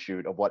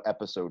reshoot of what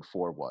Episode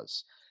 4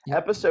 was. Yeah.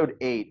 Episode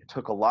 8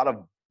 took a lot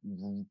of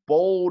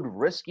bold,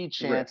 risky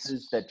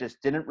chances that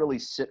just didn't really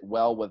sit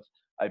well with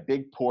a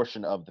big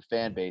portion of the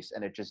fan base,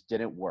 and it just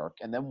didn't work.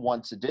 And then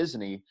once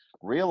Disney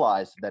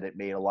realized that it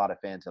made a lot of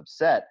fans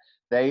upset,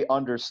 they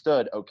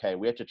understood, okay,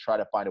 we have to try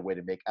to find a way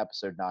to make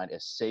episode 9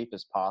 as safe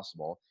as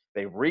possible.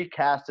 They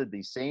recasted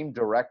the same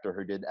director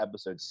who did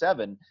episode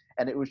 7,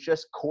 and it was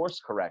just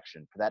course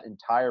correction for that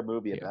entire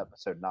movie of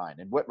episode 9.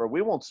 And Whitmer,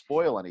 we won't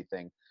spoil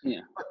anything,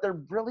 but there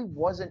really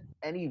wasn't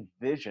any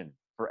vision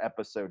for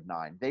episode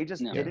 9. They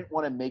just didn't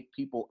want to make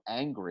people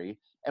angry.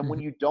 And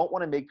when you don't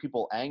want to make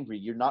people angry,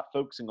 you're not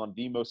focusing on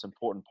the most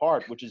important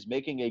part, which is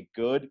making a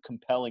good,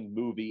 compelling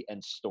movie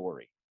and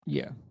story.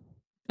 Yeah.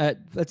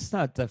 That's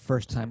not the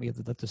first time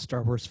either that the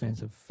Star Wars fans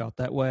have felt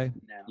that way.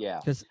 No. Yeah.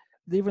 Because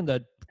even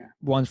the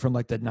ones from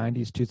like the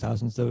 90s,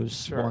 2000s,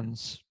 those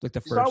ones, like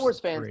the first Star Wars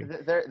fans,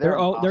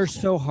 they're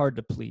so hard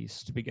to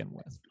please to begin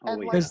with.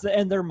 Because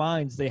in their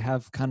minds, they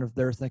have kind of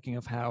their thinking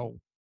of how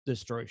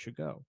this story should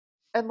go.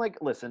 And like,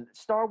 listen,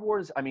 Star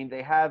Wars, I mean,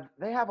 they have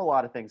a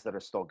lot of things that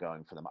are still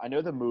going for them. I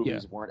know the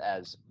movies weren't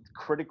as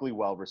critically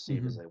well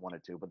received as they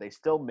wanted to, but they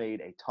still made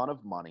a ton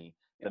of money.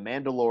 The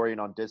Mandalorian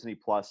on Disney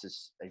Plus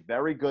is a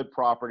very good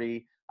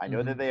property. I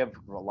know that they have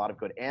a lot of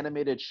good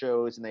animated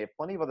shows, and they have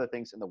plenty of other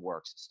things in the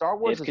works. Star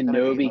Wars is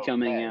Kenobi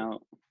coming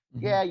out.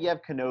 Yeah, you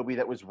have Kenobi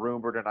that was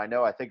rumored, and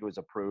I think it was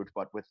approved,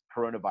 but with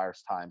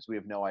coronavirus times, we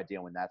have no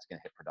idea when that's going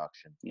to hit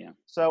production. Yeah.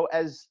 So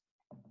as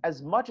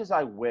much as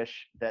I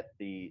wish that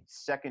the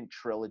second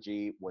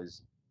trilogy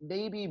was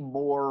maybe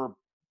more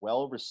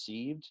well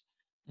received,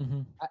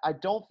 I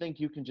don't think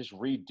you can just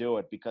redo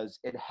it because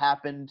it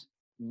happened.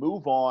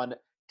 Move on,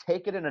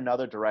 take it in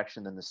another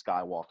direction than the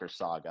Skywalker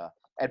saga,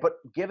 but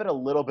give it a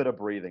little bit of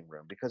breathing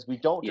room because we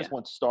don't just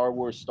want Star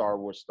Wars, Star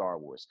Wars, Star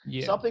Wars.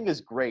 Yeah. Something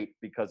is great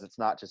because it's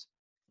not just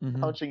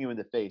punching you in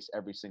the face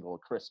every single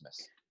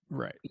Christmas.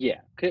 Right.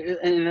 Yeah.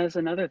 And that's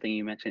another thing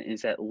you mentioned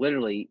is that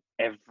literally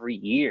every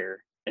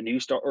year a new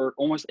or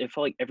almost it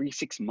felt like every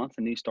 6 months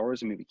a new Star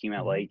Wars movie came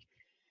out. Like,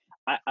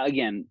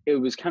 again, it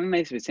was kind of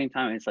nice, but at the same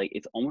time, it's like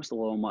it's almost a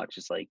little much.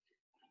 It's like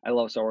I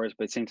love Star Wars,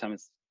 but at the same time,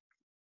 it's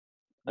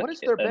what has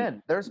there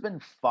been? There's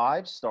been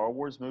 5 Star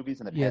Wars movies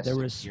in the past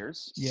 6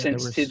 years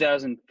since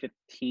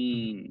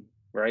 2015,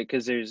 right?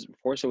 Because there's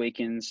Force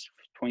Awakens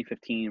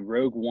 2015,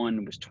 Rogue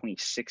One was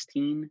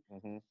 2016,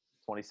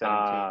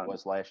 2017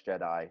 was Last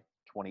Jedi,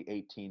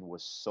 2018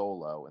 was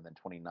Solo, and then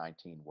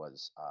 2019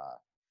 was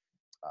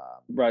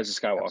Rise of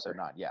Skywalker. Episode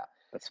 9, yeah.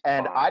 That's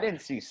and 5. I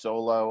didn't see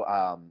Solo.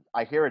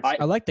 I hear it's.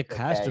 I like the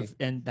cast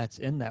and that's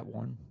in that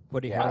one.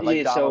 Woody Harrelson,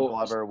 like Donald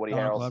Glover, Woody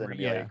Harrelson, and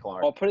Emilia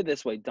Clarke. I'll put it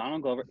this way: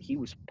 Donald Glover, he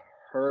was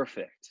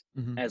perfect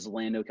as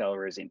Lando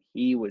Calrissian.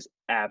 He was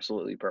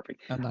absolutely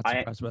perfect. I'm not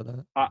surprised by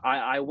that.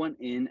 I went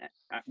in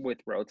with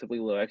relatively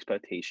low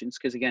expectations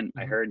because, again,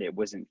 I heard it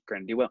wasn't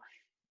going to do well.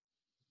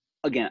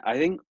 Again, I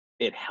think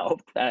it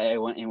helped that I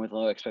went in with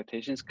low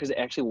expectations because it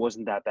actually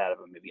wasn't that bad of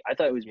a movie. I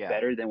thought it was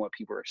better than what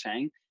people were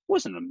saying. It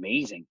wasn't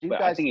amazing. Do you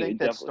guys think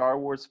that Star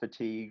Wars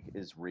fatigue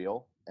is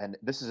real? And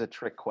this is a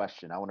trick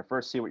question. I want to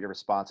first see what your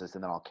response is,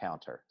 and then I'll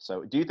counter.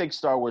 So do you think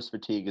Star Wars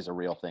fatigue is a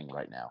real thing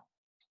right now?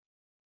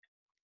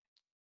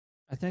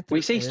 I think when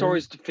you say Star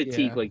Wars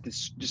fatigue, like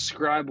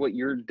describe what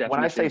your definition.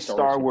 When I say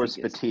Star Wars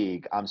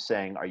fatigue, I'm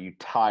saying, are you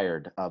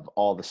tired of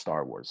all the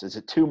Star Wars? Is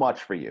it too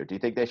much for you? Do you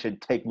think they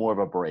should take more of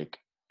a break?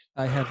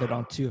 I have it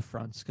on 2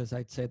 fronts because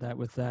I'd say that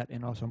with that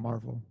and also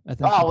Marvel. I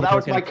think that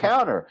was my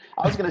counter.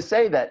 I was going to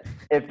say that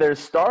if there's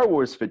Star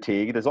Wars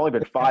fatigue, there's only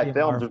been 5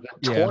 films. There's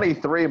been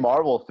 23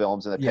 Marvel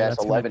films in the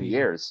past 11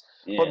 years.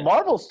 Yeah. But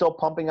Marvel's still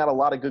pumping out a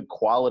lot of good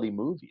quality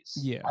movies.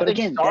 Yeah. But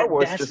again,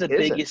 that's the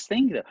biggest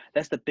thing, though.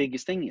 That's the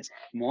biggest thing is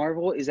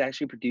Marvel is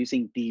actually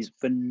producing these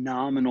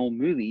phenomenal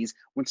movies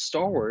when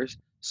Star Wars,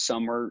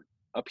 some are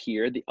up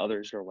here, the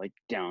others are like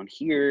down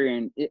here,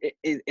 and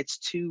it's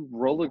too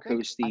roller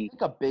coasty. I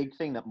think a big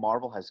thing that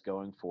Marvel has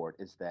going for it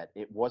is that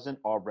it wasn't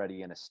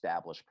already an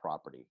established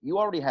property. You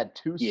already had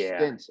 2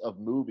 stints of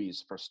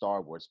movies for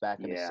Star Wars back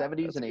in the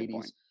 70s and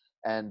 80s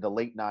and the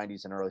late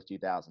 90s and early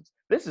 2000s.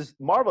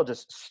 Marvel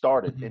just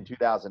started in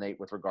 2008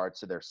 with regards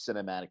to their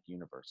cinematic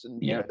universe.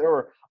 And you know, there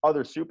were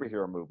other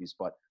superhero movies,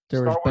 but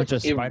there was a bunch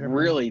of Spider-Man. It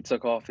really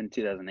took off in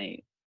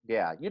 2008.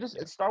 Yeah,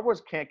 Star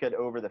Wars can't get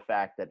over the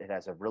fact that it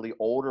has a really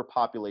older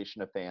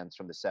population of fans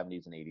from the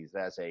 70s and 80s. It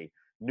has a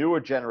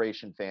newer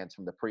generation fans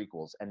from the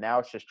prequels, and now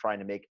it's just trying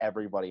to make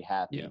everybody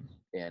happy. I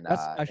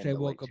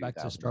will go back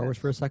to Star Wars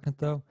for a second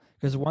though,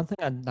 because one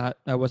thing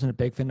I wasn't a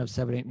big fan of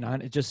 7, 8,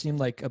 9. It just seemed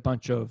like a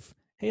bunch of,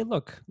 hey,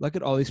 look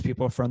at all these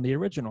people from the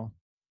original.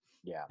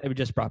 Yeah, they were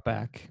just brought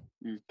back.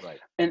 Right.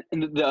 And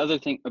the other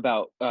thing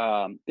about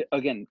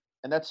again.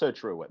 And that's so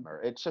true, Whitmer.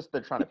 It's just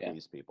they're trying to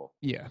please people.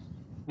 Yeah.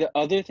 The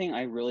other thing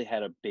I really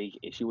had a big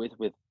issue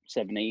with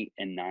 7, 8,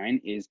 and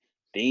 9 is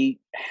they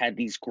had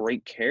these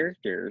great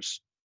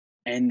characters,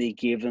 and they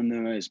gave them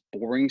the most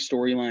boring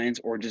storylines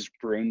or just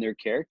ruined their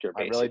character.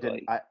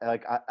 Basically, I really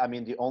didn't. I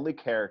mean, the only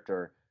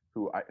character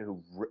who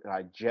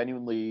I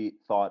genuinely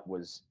thought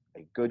was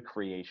a good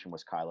creation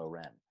was Kylo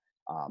Ren.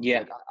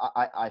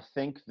 I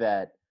think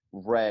that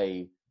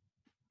Rey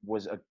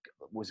was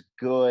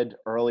good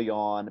early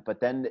on, but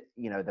then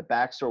the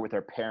backstory with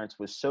her parents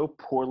was so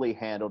poorly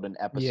handled in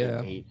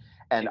episode 8.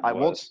 And I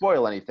won't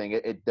spoil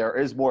anything. There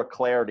is more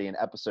clarity in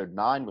episode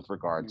 9 with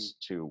regards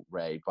to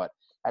Rey, but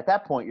at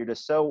that point, you're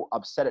just so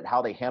upset at how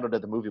they handled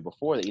it the movie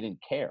before that you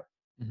didn't care.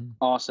 Mm-hmm.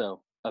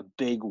 Also, a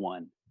big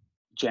one,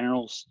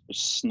 General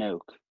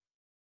Snoke.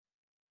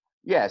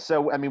 Yeah,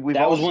 so I mean,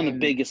 that was one of the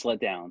biggest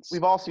letdowns.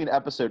 We've all seen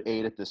episode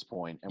 8 at this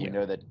point, and we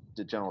know that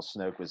General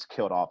Snoke was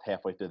killed off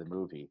halfway through the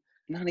movie.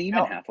 Not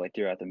even halfway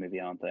throughout the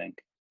movie, I don't think.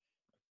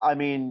 I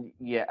mean,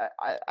 yeah,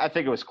 I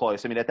think it was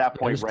close. I mean, at that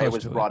point, Rey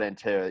was brought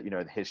into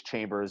his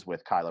chambers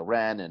with Kylo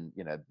Ren, and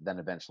then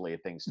eventually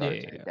things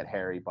started to get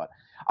hairy. But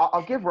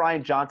I'll give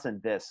Rian Johnson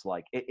this: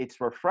 like,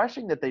 it's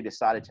refreshing that they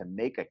decided to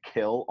make a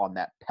kill on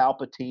that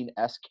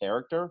Palpatine-esque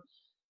character.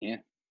 Yeah.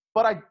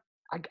 But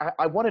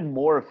I wanted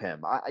more of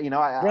him.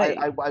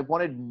 I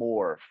wanted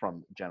more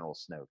from General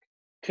Snoke.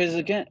 Because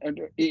again, and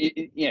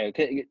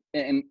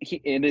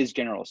it is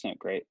General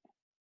Snoke, right?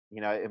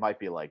 It might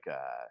be like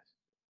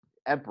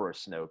Emperor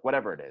Snoke,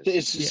 whatever it is.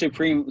 It's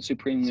Supreme,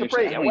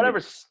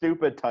 whatever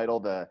stupid title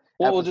the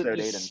episode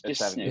 8 and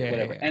 7. Snoke,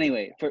 whatever. Yeah.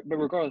 Anyway, but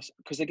regardless,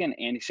 because again,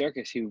 Andy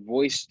Serkis, who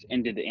voiced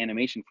and did the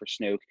animation for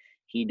Snoke,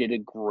 he did a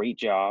great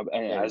job.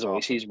 And as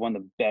always, he's one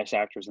of the best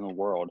actors in the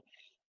world.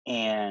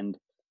 And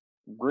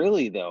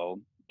really, though,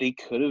 they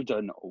could have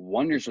done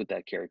wonders with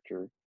that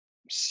character.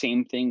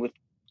 Same thing with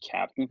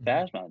Captain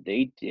Phasma.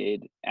 They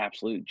did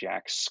absolute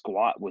jack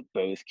squat with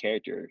both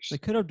characters. They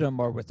could have done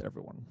more with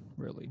everyone,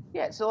 really.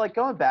 Yeah, so like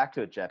going back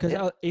to it, Jeff.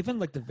 Because even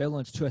like the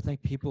villains too, I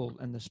think people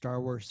in the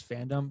Star Wars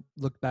fandom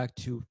look back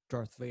to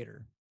Darth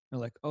Vader. They're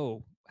like,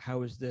 oh,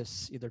 how is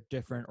this either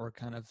different or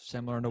kind of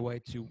similar in a way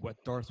to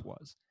what Darth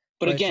was?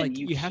 But again, like,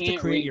 you have to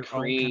create your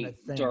own kind of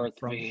thing Darth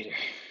from Vader.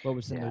 What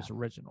was in those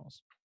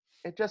originals.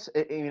 It just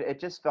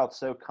felt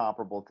so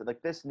comparable to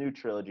like this new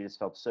trilogy. Just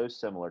felt so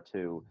similar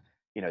to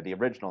the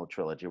original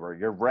trilogy, where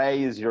your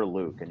Rey is your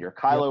Luke, and your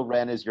Kylo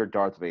Ren is your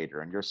Darth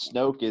Vader, and your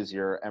Snoke is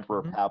your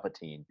Emperor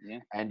Palpatine,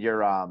 and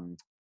your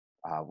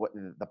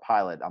the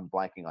pilot, I'm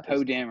blanking on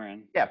Poe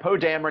Dameron. Yeah, Poe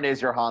Dameron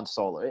is your Han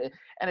Solo,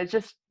 and it's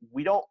just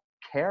we don't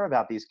care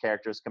about these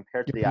characters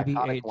compared to the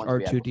iconic ones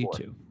we had before.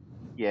 R2-D2.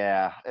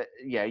 Yeah,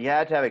 you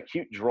had to have a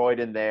cute droid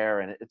in there,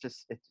 and it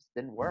just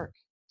didn't work.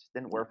 It just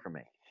didn't work for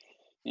me.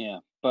 Yeah,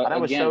 but I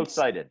was so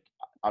excited.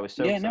 I was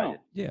so excited.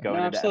 No,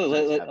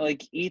 absolutely.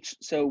 Like each,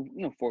 so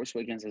Force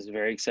Awakens is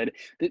very excited.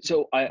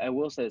 So I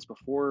will say this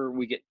before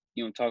we get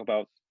talk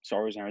about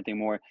Star Wars and everything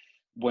more.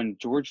 When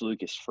George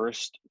Lucas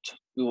first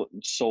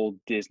sold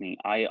Disney,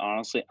 I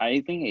think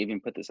I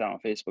even put this out on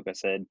Facebook. I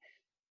said,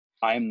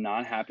 I'm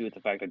not happy with the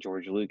fact that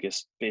George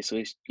Lucas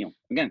basically,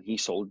 again, he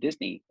sold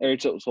Disney, or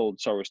sold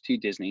Star Wars to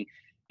Disney,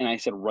 and I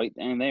said right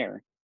then and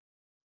there,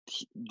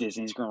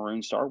 Disney's going to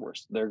ruin Star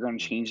Wars. They're going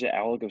to change the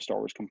outlook of Star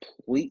Wars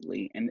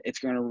completely, and it's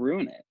going to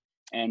ruin it.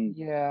 And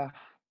they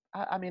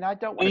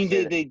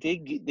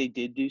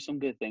did do some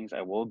good things.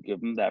 I will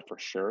give them that for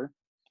sure.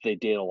 They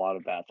did a lot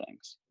of bad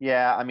things.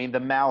 Yeah, I mean, the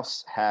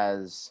mouse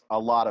has a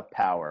lot of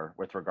power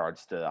with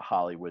regards to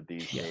Hollywood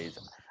these days.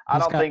 I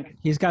don't think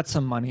he's got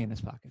some money in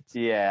his pockets.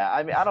 Yeah,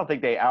 I mean, I don't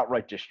think they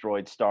outright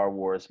destroyed Star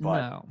Wars,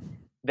 but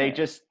they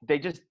just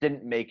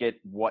didn't make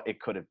it what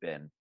it could have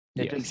been.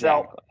 It just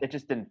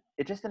didn't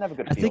have a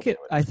good feel.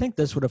 I think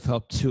this would have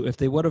helped too if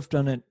they would have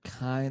done it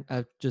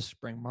just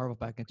bring Marvel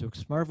back into it,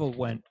 because Marvel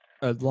went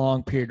a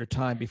long period of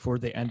time before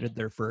they ended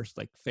their first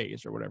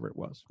phase or whatever it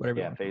was.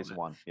 Phase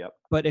 1. Yep.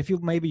 But if you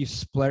maybe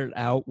split it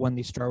out when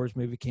the Star Wars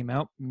movie came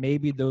out,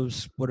 maybe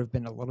those would have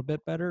been a little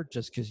bit better,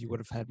 just because you would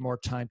have had more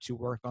time to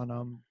work on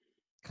them.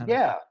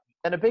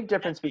 And a big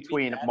difference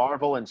between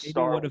Marvel and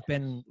Star Wars would have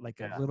been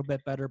a little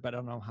bit better, but I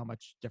don't know how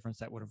much difference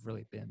that would have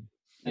really been.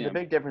 And the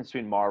big difference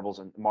between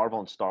Marvel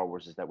and Star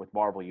Wars is that with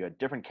Marvel, you had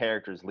different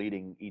characters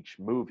leading each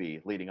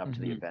movie leading up to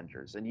the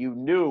Avengers. And you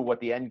knew what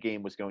the end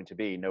game was going to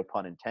be, no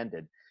pun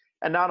intended.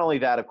 And not only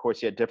that, of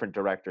course, you had different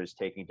directors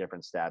taking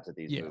different stabs at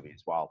these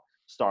movies, while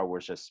Star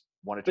Wars just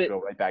wanted to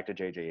go right back to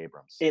J.J.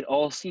 Abrams. It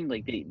all seemed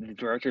like the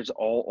directors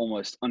all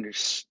almost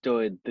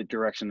understood the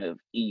direction of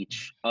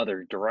each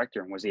other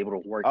director and was able to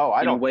work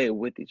in a way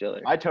with each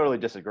other. I totally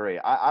disagree.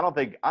 I don't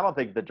think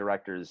the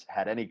directors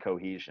had any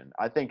cohesion.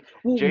 I think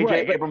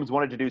J.J. Abrams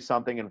wanted to do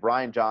something, and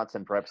Rian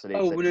Johnson for episode 8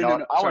 said, I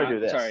want to do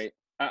this. Sorry,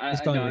 I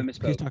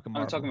misspoke.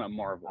 I'm talking about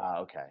Marvel.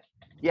 Okay.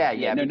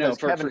 Yeah. No.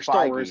 For Kevin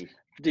Star Feige, Wars,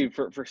 dude.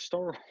 For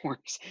Star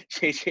Wars,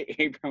 J.J.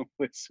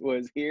 Abrams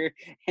was here,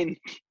 and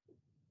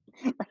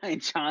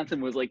Rian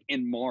Johnson was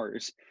in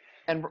Mars.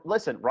 And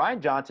listen,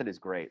 Rian Johnson is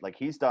great.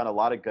 He's done a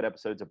lot of good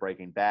episodes of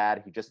Breaking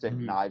Bad. He just did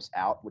Knives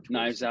Out, which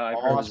was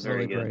awesome.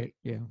 Very great.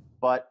 Yeah.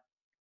 But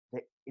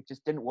it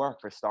just didn't work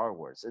for Star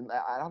Wars. And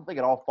I don't think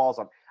it all falls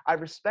on. I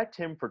respect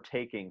him for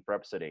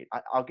episode 8.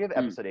 I'll give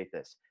episode 8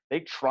 this. They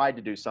tried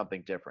to do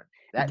something different.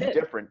 That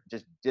different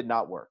just did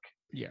not work.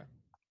 Yeah.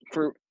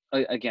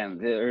 Again,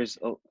 there's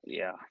a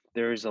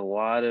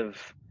lot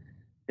of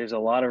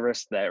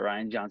risks that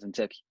Rian Johnson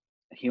took.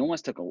 He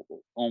almost took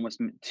almost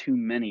too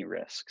many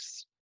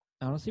risks.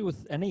 Honestly,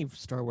 with any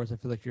Star Wars, I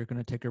feel like you're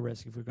going to take a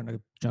risk if you're going to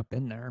jump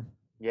in there.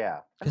 Yeah.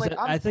 Because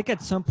I think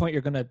at some point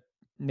you're going to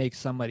make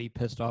somebody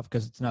pissed off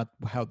because it's not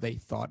how they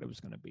thought it was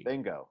going to be.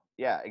 Bingo.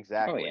 Yeah,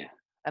 exactly. Oh, yeah.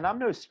 And I'm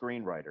no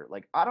screenwriter.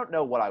 Like, I don't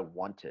know what I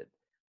wanted.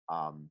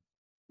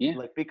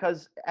 Like,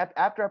 because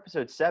after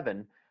episode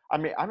 7, I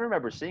mean, I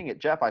remember seeing it.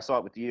 Jeff, I saw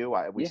it with you.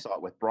 We saw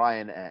it with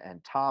Brian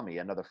and Tommy,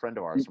 another friend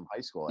of ours from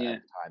high school at the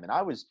time. And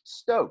I was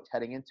stoked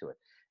heading into it.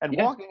 And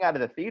walking out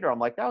of the theater, I'm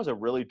like, that was a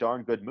really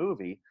darn good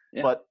movie.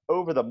 Yeah. But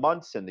over the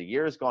months and the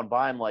years gone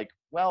by, I'm like,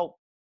 well,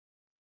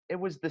 it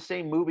was the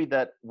same movie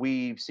that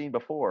we've seen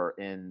before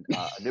in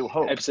A New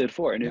Hope. Episode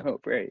 4, A New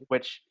Hope, right.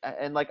 Which,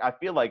 and like, I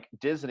feel like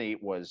Disney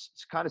was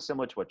kind of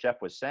similar to what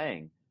Jeff was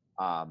saying,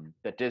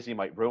 that Disney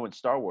might ruin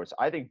Star Wars.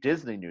 I think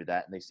Disney knew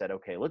that, and they said,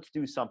 okay, let's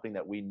do something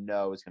that we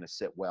know is going to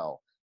sit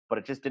well. But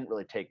it just didn't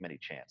really take many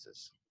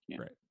chances. Yeah.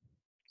 Right.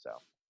 So,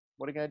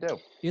 what are you going to do?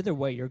 Either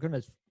way,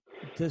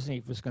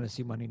 Disney was going to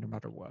see money no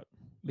matter what,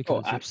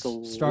 because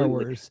absolutely. It's Star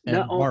Wars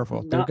and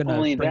Marvel. They're going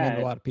to bring in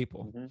a lot of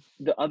people.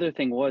 Mm-hmm. The other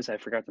thing was, I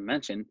forgot to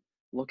mention,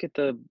 look at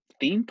the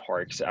theme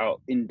parks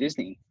out in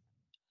Disney.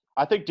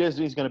 I think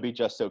Disney's going to be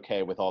just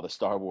okay with all the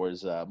Star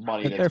Wars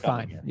money. They're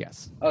fine. In.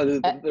 Yes. Oh,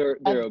 they're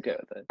okay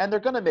with it. And they're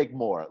going to make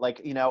more.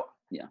 Like, you know.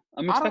 Yeah,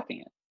 I'm expecting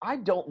it. I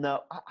don't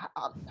know.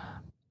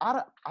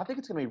 I think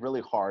it's going to be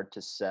really hard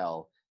to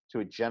sell to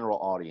a general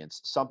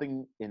audience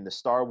something in the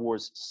Star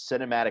Wars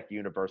cinematic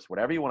universe,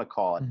 whatever you want to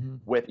call it,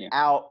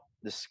 without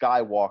the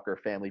Skywalker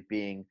family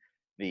being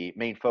the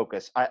main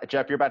focus.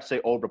 Jeff, you're about to say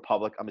Old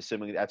Republic. I'm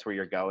assuming that's where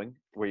you're going.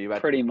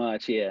 Pretty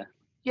much, yeah.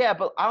 Yeah,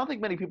 but I don't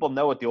think many people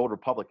know what the Old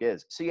Republic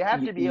is. So you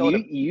have to be able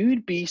to.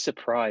 You'd be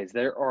surprised.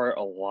 There are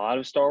a lot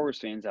of Star Wars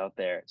fans out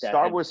there.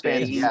 Star Wars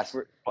fans, yes,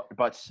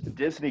 but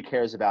Disney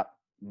cares about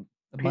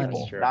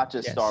people, not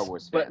just Star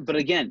Wars fans. But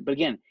again,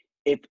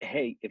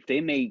 if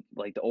they made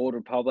like the Old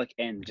Republic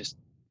and just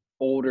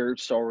older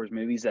Star Wars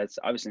movies, that's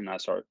obviously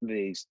not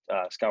the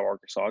Skywalker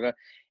saga.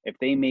 If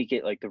they make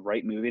it like the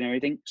right movie and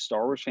everything,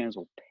 Star Wars fans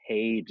will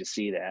pay to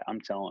see that. I'm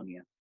telling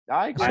you.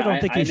 I don't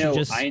think I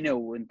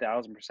know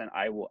 1,000%.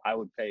 I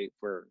would pay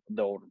for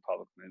the Old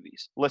Republic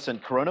movies. Listen,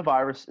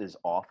 coronavirus is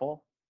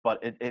awful, but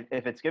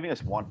if it's giving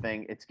us one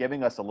thing, it's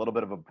giving us a little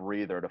bit of a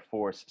breather to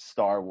force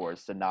Star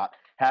Wars to not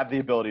have the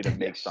ability to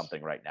make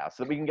something right now,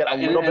 so that we can get a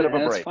little bit of a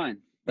break. That's fine.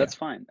 That's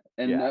fine.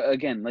 And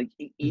again, like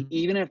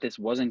even if this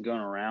wasn't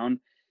going around,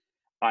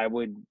 I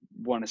would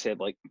want to say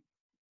like,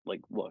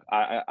 look,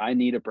 I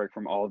need a break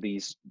from all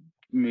these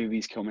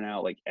movies coming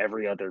out like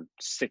every other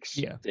 6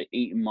 to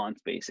 8 months,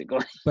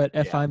 basically. But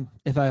I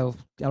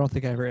don't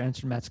think I ever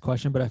answered Matt's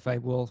question, but if I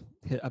will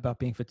hit about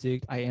being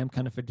fatigued, I am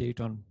kind of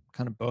fatigued on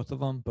kind of both of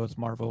them, both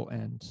Marvel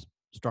and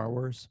Star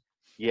Wars.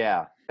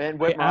 Yeah,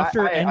 and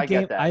after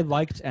Endgame, I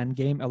liked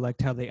Endgame. I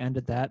liked how they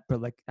ended that,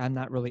 but like I'm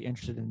not really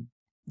interested in.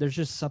 There's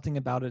just something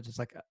about it. It's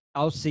like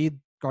I'll see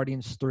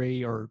Guardians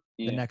 3 or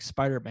the next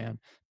Spider-Man,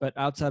 but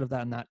outside of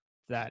that, I'm not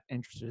that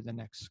interested in the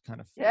next kind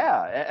of film.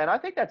 Yeah, and I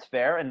think that's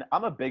fair. And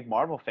I'm a big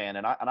Marvel fan,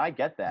 and I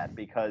get that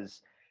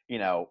because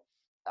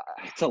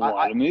it's a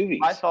lot of movies.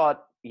 I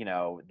thought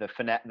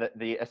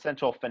the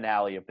essential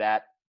finale of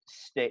that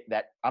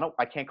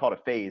I can't call it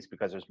a phase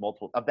because there's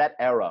multiple of that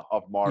era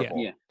of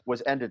Marvel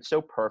was ended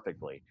so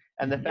perfectly.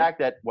 And the fact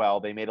that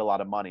they made a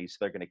lot of money, so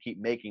they're going to keep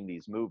making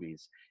these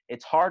movies.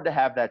 It's hard to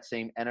have that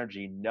same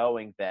energy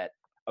knowing that,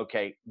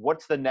 okay,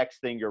 what's the next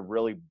thing you're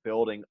really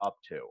building up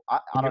to?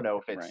 I don't know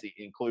if it's the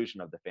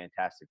inclusion of the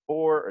Fantastic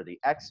Four or the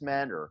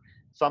X-Men or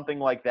something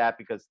like that,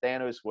 because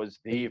Thanos was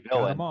the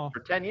villain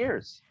for 10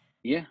 years.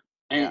 Yeah.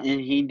 And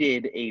he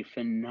did a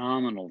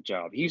phenomenal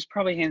job. He's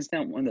probably hands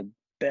down one of the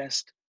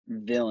best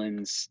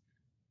villains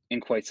in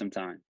quite some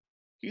time.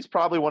 He's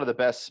probably one of the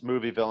best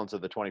movie villains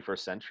of the 21st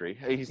century.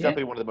 He's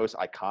definitely one of the most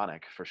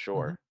iconic for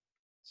sure. Mm-hmm.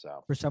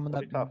 So for someone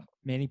that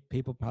many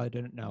people probably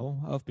didn't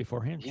know of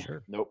beforehand,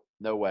 sure. Nope,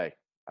 no way.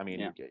 I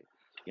mean,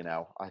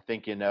 I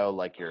think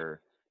like your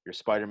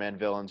Spider-Man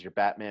villains, your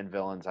Batman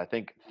villains. I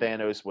think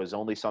Thanos was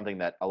only something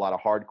that a lot of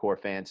hardcore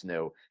fans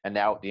knew, and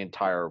now the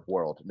entire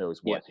world knows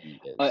what he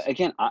is.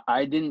 Again,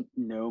 I didn't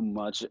know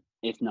much,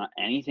 if not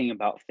anything,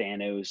 about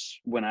Thanos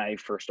when I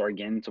first started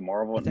getting into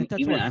Marvel. I think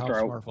that's even what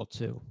helped Marvel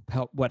too.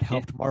 What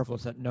helped Marvel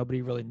is that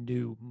nobody really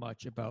knew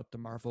much about the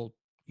Marvel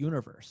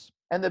universe.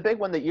 And the big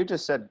one that you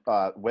just said,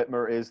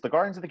 Whitmer, is the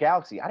Guardians of the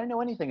Galaxy. I didn't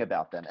know anything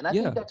about them, and I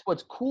think that's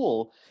what's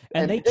cool.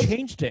 And they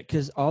changed it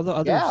because all the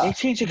other they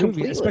changed it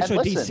completely. Especially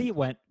DC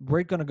went,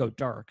 we're going to go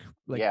dark,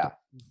 which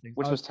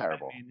was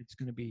terrible. It's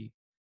going to be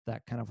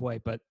that kind of way,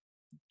 but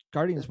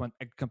Guardians went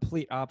a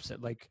complete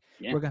opposite. Like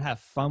we're going to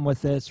have fun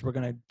with this. We're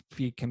going to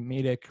be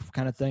comedic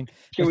kind of thing.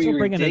 It's going to be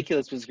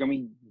ridiculous, but it's going to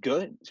be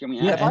good. It's going to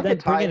be and then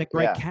bring in a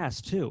great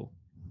cast too.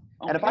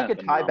 And if I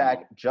could tie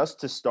back just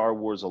to Star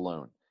Wars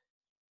alone.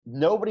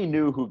 Nobody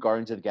knew who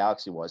Guardians of the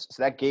Galaxy was.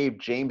 So that gave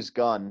James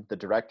Gunn, the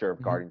director of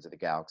Guardians of the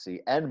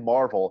Galaxy, and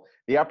Marvel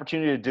the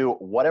opportunity to do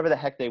whatever the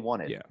heck they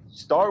wanted. Yeah.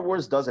 Star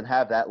Wars doesn't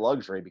have that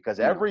luxury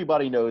because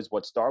everybody knows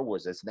what Star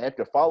Wars is, and they have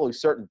to follow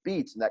certain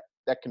beats, and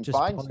that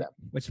confines them.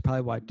 Which is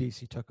probably why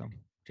DC took him,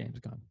 James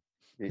Gunn.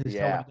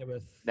 Yeah.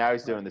 Now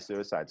he's doing the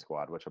Suicide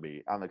Squad, which will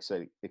be. I'm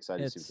excited to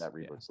see what that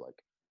reboot's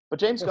like. But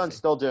James Gunn's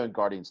still doing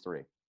Guardians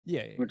 3.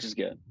 Yeah, which is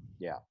good.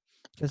 Yeah.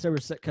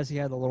 Because he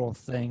had a little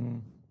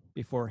thing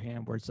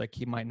beforehand where it's like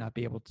he might not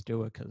be able to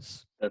do it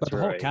but the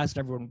whole cast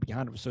and everyone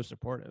behind it was so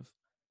supportive.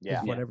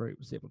 Yeah. Whatever he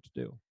was able to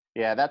do.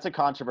 Yeah, that's a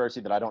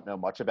controversy that I don't know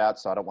much about,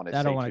 so I don't want to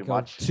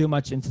say too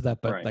much into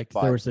that, but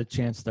there was a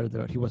chance there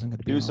that he wasn't going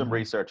to be. Do some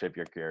research if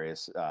you're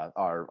curious.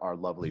 Our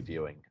lovely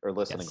viewing or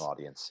listening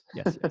audience.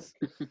 Yes.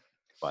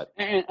 But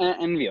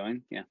and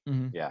viewing, yeah.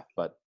 Mm-hmm. Yeah,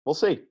 but we'll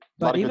see.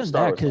 But even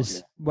that,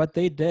 because what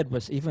they did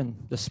was even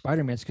the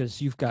Spider-Mans, because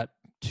you've got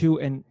 2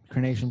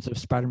 incarnations of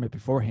Spider-Man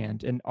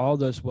beforehand, and all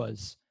those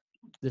was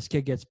this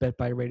kid gets bit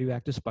by a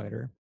radioactive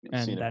spider,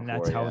 and then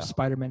that's how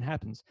Spider-Man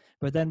happens.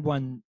 But then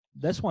when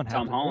this one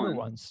happened,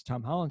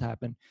 Tom Holland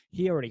happened,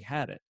 he already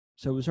had it.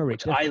 So it was already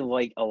different. I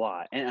like a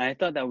lot. And I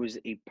thought that was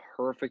a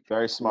perfect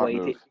very smart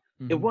move.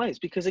 It was,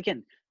 because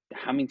again,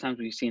 how many times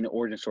we've seen the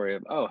origin story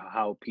of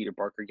how Peter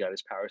Parker got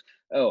his powers?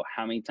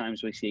 How many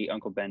times we see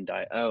Uncle Ben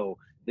die?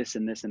 This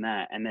and this and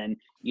that. And then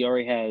you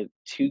already had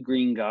 2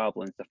 Green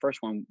Goblins. The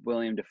first one,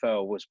 William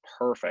Dafoe, was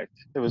perfect.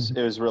 It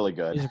was really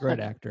good. He's a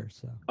great actor.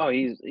 So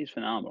he's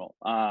phenomenal.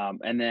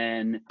 And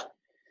then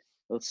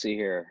let's see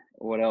here,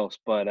 what else?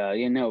 But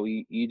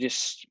you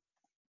just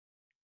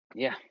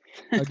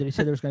did he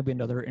say there was going to be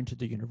another Into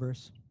the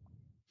Universe?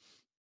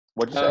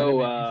 What'd you say?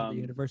 Into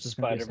the Universe is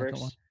going to be a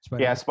second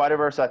one. Yeah,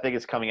 Spider-Verse I think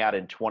is coming out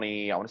in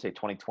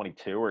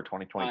 2022 or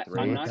 2023.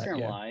 I'm not going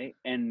to lie,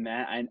 and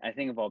Matt, I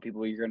think of all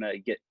people, you're going to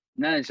get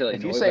not necessarily.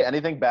 If you say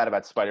anything bad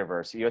about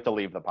Spider-Verse, you have to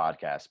leave the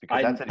podcast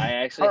because that's I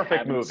actually perfect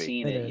haven't movie.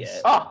 Seen it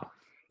yet. Oh,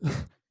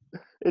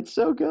 it's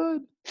so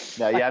good.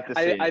 No, you have to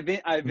see.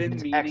 I've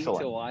been meaning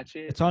to watch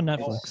it. It's on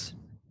Netflix.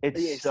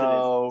 It's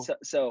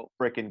so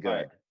freaking good.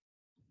 Right.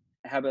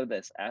 How about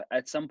this?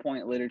 At some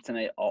point later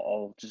tonight,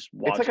 I'll just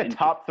watch. It's like a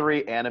top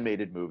 3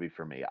 animated movie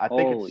for me. I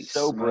think it's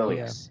so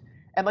brilliant. Yeah.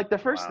 And like the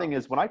first thing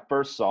is when I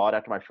first saw it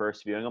after my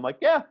first viewing, I'm like,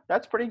 yeah,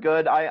 that's pretty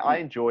good. I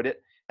enjoyed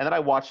it. And then I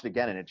watched it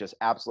again, and it just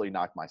absolutely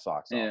knocked my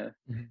socks off. Yeah.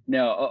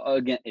 No,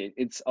 again,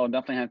 I'll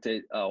definitely have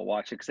to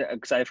watch it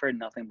because I've heard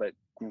nothing but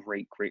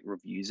great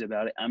reviews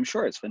about it. I'm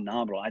sure it's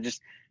phenomenal. I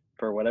just,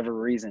 for whatever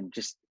reason,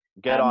 just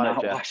get on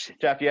it, Jeff.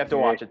 Jeff, you have to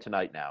watch it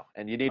tonight now,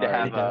 and you need to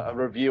have a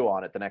review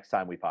on it the next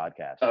time we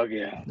podcast.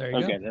 Okay. There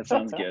you go. That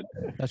sounds good.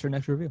 That's your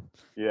next review.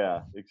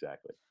 Yeah,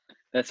 exactly.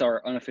 That's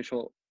our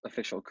unofficial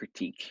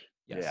critique.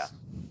 Yes.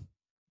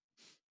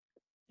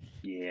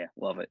 Yeah,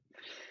 love it.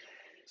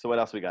 So what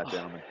else we got,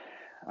 gentlemen?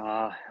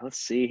 Let's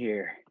see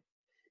here.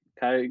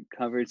 Kind of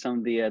covered some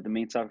of the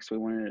main topics we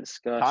wanted to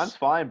discuss. Time's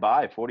flying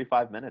by.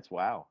 45 minutes.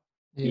 Wow.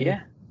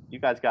 Yeah. You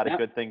guys got a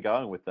good thing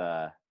going with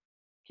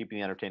keeping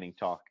the entertaining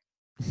talk.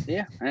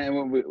 Yeah,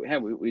 and we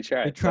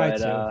tried. We tried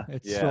to.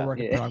 It's still work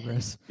in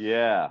progress.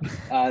 Yeah.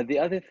 The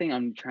other thing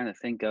I'm trying to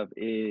think of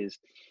is,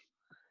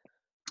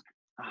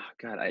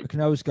 we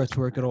can always go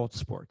to our good old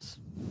sports.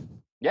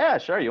 Yeah,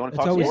 sure. You want to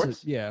talk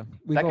sports? Yeah.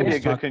 That could be a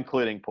good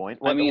concluding point.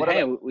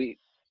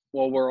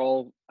 we're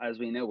all, as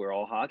we know, we're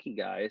all hockey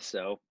guys,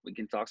 so we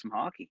can talk some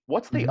hockey.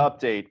 What's the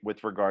update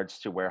with regards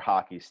to where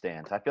hockey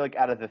stands? I feel like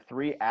out of the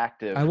 3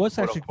 active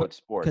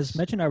sports, because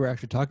Mitch and I were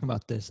actually talking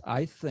about this.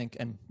 I think,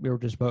 and we were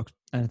just both,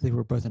 and I think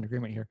we're both in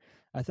agreement here.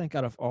 I think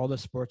out of all the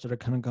sports that are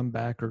going to come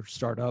back or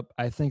start up,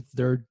 I think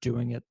they're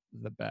doing it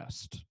the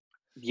best.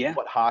 Yeah.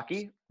 What,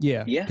 hockey?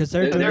 Yeah. Because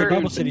they're doing the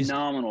bubble cities.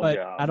 Phenomenal but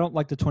job. I don't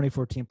like the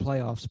 2014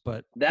 playoffs,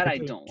 but that I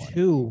don't like.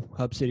 2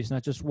 hub cities,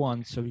 not just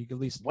 1, so you can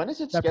at least. When is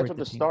it scheduled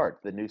to start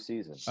the new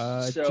season?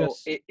 I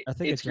think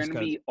it's going to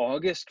be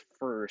August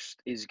 1st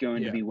is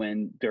going to be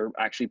when they're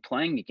actually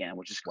playing again,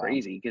 which is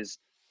crazy because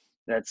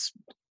that's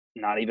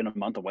not even a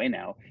month away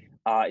now.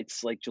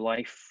 It's like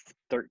July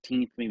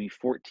 13th, maybe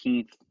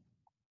 14th,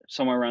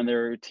 somewhere around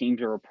there.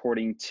 Teams are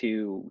reporting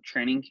to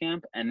training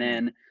camp, and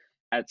then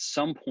at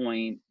some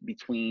point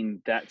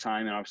between that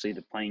time and obviously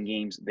the playing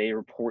games, they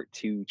report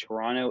to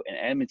Toronto and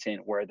Edmonton,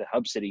 where the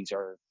hub cities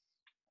are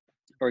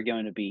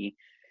going to be.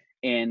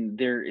 And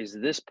there is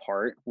this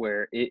part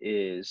where it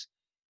is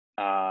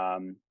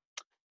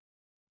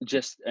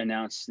just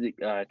announced,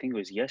 I think it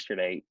was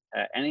yesterday,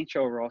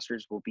 NHL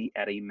rosters will be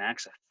at a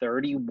max of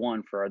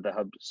 31 for the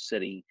hub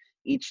city.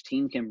 Each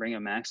team can bring a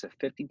max of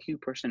 52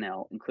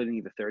 personnel,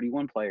 including the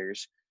 31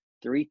 players,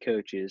 3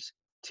 coaches,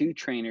 2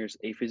 trainers,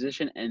 a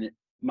physician, and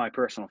my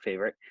personal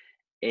favorite,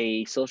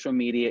 a social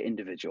media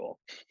individual.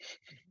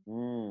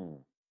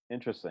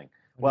 Interesting.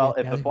 Well,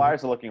 if the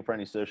Flyers are looking for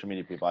any social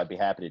media people, I'd be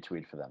happy to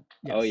tweet for them.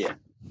 Yes. Oh, yeah.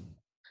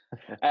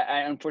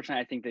 Unfortunately,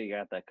 I think they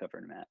got that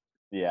covered, Matt.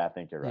 Yeah, I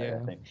think you're right. Yeah.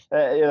 I think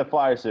the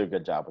Flyers do a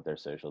good job with their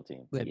social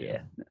team.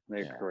 They're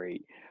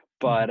great.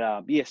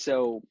 But,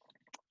 so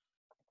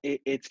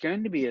it's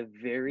going to be a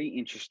very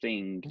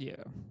interesting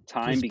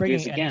time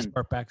because, again,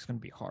 sport back's going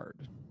to be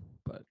hard.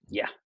 But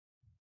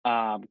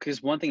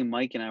because one thing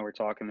Mike and I were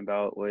talking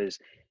about was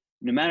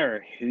no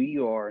matter who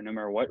you are, no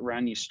matter what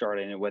round you start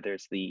in, whether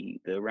it's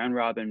the round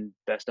robin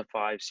best of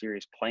 5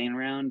 series playing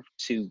round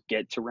to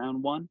get to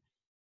round 1,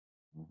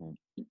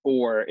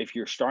 or if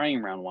you're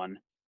starting round 1,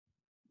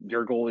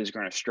 your goalie is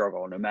going to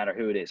struggle no matter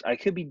who it is. I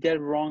could be dead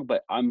wrong,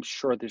 but I'm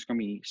sure there's going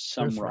to be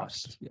some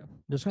rust. Yeah,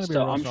 there's going to be.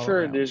 So I'm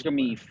sure there's going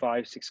to be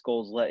 5-6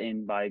 goals let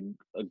in by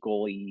a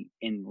goalie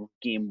in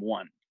game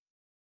one.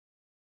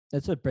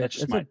 It's a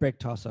big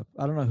toss up.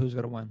 I don't know who's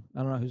going to win.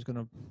 I don't know who's going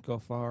to go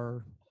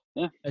far.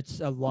 Yeah,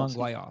 it's a long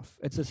way off.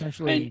 It's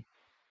essentially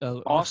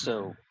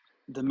also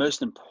the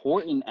most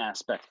important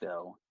aspect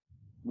though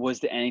was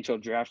the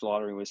NHL draft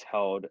lottery was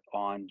held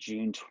on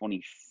June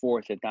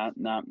 24th, if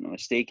not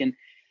mistaken.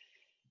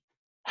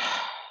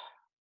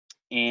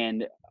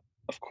 And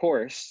of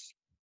course,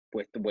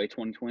 with the way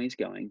 2020 is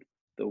going,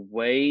 the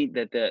way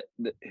that the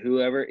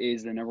whoever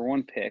is the number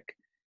one pick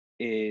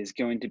is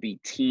going to be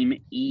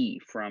Team E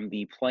from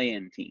the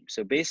play-in team.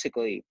 So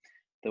basically,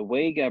 the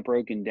way it got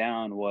broken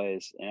down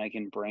was, and I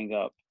can bring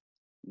up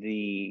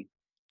the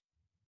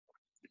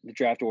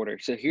draft order.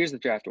 So here's the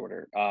draft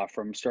order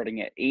from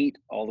starting at 8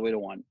 all the way to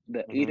 1.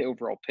 The 8th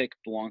overall pick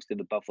belongs to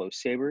the Buffalo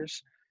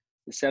Sabres.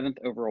 The 7th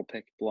overall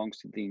pick belongs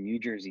to the New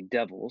Jersey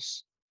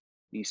Devils.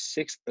 The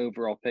 6th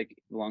overall pick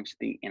belongs to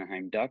the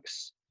Anaheim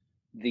Ducks.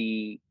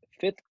 The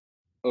 5th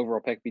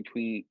overall pick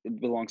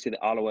belongs to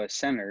the Ottawa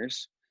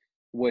Senators,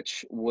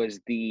 which was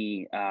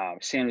the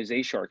San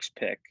Jose Sharks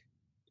pick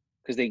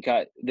because they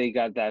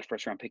got that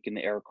first round pick in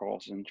the Erik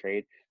Karlsson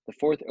trade. The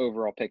 4th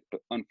overall pick,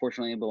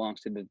 unfortunately,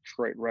 belongs to the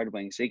Detroit Red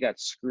Wings. They got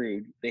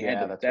screwed. They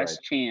had the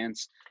best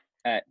chance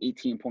at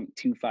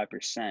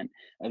 18.25%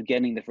 of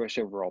getting the first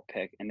overall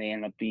pick, and they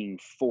ended up being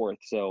 4th.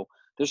 So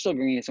they're still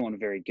going to get someone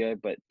very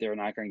good, but they're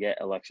not going to get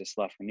Alexis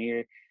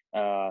Lafreniere,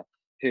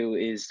 who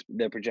is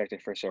the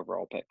projected first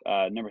overall pick.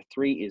 Number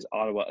 3 is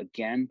Ottawa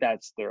again.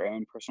 That's their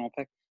own personal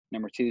pick.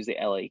 Number 2 is the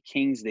LA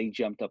Kings. They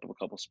jumped up a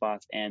couple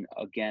spots. And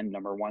again,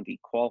 number 1, the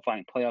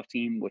qualifying playoff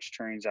team, which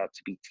turns out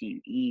to be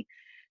Team E.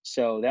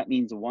 So that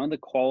means one of the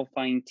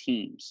qualifying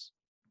teams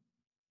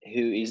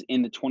who is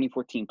in the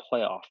 2014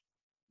 playoff,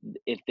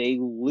 if they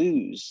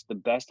lose the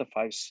best of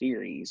 5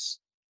 series,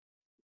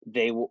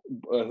 they will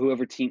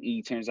whoever Team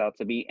E turns out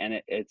to be,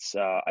 and it's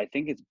I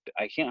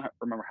can't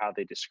remember how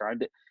they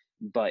described it,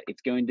 but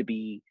it's going to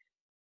be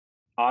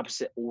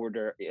opposite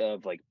order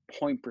of like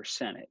point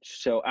percentage.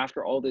 So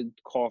after all the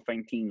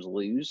qualifying teams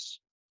lose,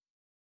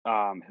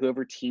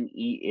 whoever Team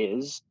E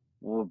is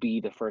will be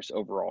the first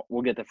overall.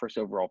 We'll get the first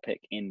overall pick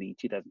in the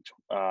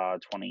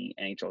 2020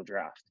 NHL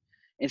draft.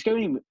 It's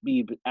going to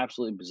be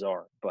absolutely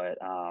bizarre, but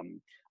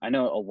I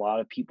know a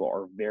lot of people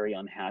are very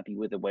unhappy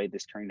with the way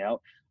this turned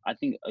out. I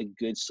think a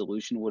good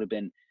solution would have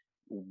been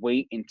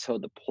wait until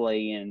the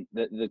play-in,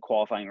 the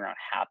qualifying round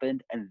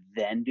happened, and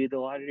then do the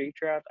lottery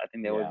draft. I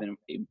think that would have been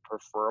a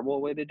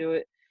preferable way to do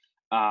it.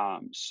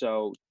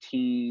 So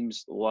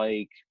teams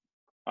like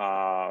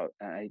I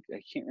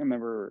can't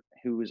remember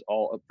who was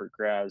all up for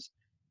grabs,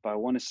 but I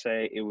want to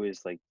say it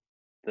was like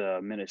the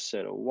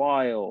Minnesota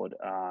Wild,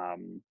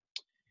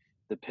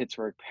 the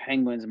Pittsburgh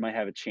Penguins might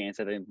have a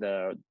chance. I think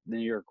the New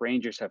York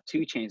Rangers have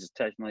 2 chances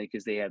technically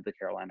because they have the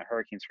Carolina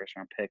Hurricanes first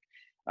round pick.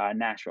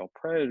 Nashville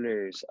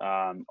Predators,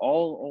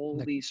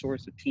 all these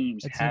sorts of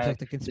teams have like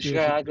the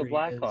Chicago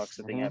Blackhawks.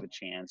 I think have a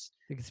chance.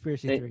 The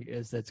conspiracy theory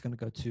is that it's going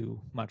to go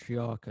to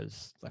Montreal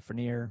because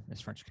Lafreniere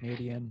is French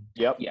Canadian.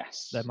 Yep.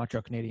 Yes. That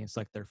Montreal Canadians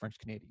like they're French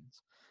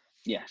Canadians.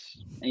 Yes,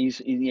 and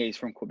he's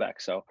from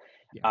Quebec, so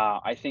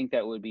I think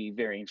that would be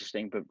very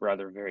interesting, but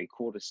rather very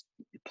cool to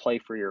play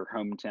for your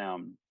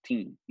hometown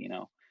team.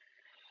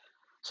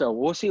 So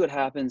we'll see what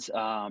happens.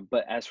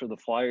 But as for the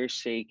Flyers'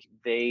 sake,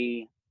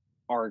 they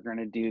are going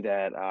to do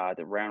that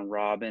the round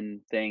robin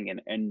thing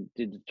and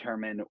to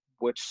determine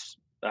which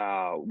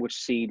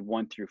seed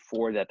 1 through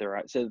 4 that they're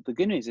at. So the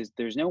good news is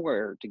there's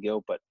nowhere to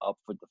go but up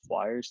for the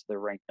Flyers. They're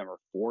ranked number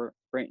 4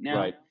 right now.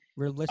 Right.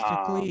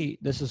 Realistically,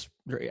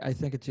 I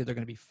think it's either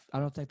going to be. I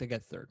don't think they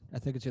get 3rd. I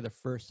think it's either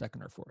 1st,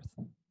 2nd, or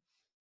 4th.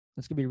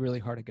 It's going to be really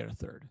hard to get a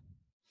 3rd.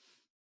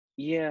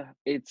 Yeah,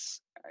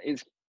 it's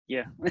it's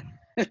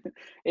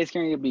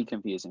going to be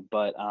confusing,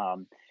 but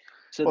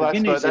so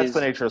that's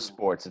the nature of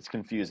sports. It's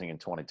confusing in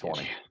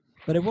 2020.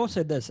 But I will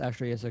say this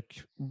actually as a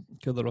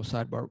good little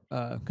sidebar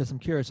because I'm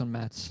curious on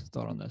Matt's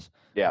thought on this.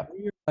 Yeah. What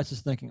are your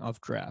guys' thinking of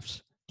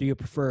drafts? Do you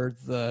prefer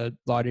the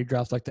lottery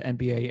draft like the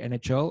NBA,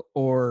 NHL,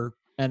 or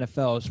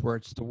NFLs where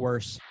it's the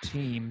worst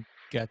team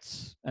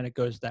gets and it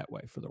goes that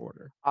way for the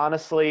order?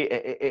 Honestly,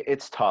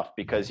 it's tough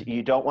because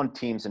you don't want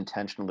teams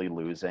intentionally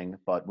losing,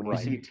 but when you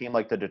see a team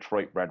like the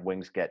Detroit Red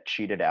Wings get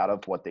cheated out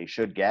of what they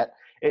should get,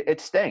 it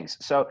stings.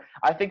 So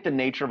I think the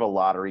nature of a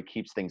lottery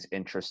keeps things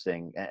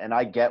interesting, and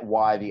I get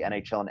why the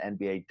NHL and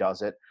NBA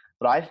does it,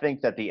 but I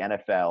think that the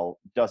NFL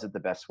does it the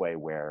best way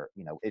where,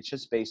 it's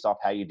just based off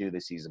how you do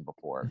the season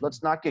before.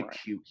 Let's not get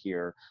cute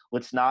here.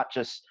 Let's not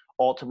just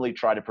ultimately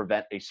try to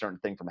prevent a certain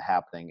thing from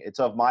happening. It's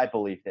of my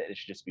belief that it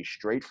should just be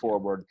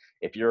straightforward.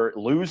 If you're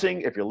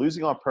losing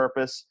on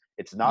purpose,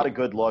 it's not a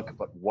good look,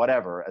 but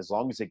whatever, as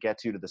long as it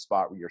gets you to the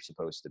spot where you're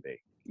supposed to be.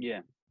 Yeah.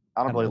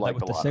 I don't really like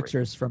the lottery.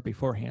 Sixers from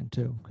beforehand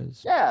too,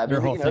 because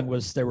their whole thing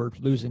was they were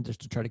losing just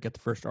to try to get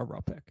the first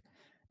overall pick.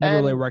 Never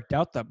really worked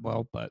out that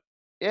well, but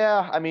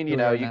yeah, I mean, you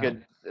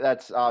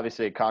that's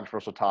obviously a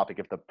controversial topic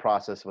if the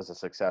process was a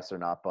success or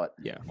not. But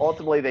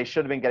ultimately, they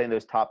should have been getting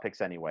those top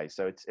picks anyway.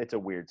 So it's a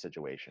weird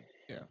situation.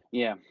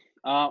 Yeah.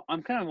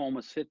 I'm kind of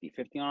almost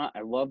 50-50 on it.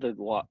 I love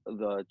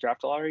the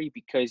draft lottery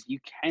because you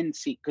can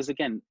see, because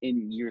again,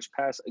 in years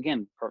past,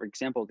 again, for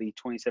example, the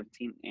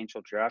 2017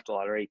 NHL draft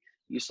lottery,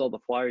 you saw the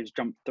Flyers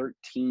jump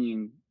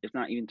 13, if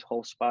not even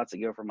 12 spots. They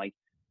go from like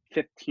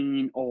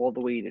 15 all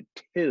the way to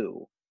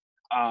 2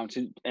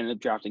 to end up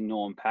drafting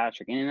Nolan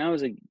Patrick. And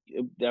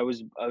that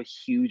was a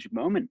huge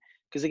moment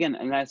because again,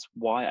 and that's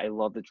why I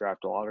love the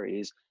draft lottery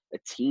is a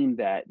team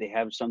that they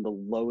have some of the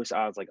lowest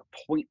odds, like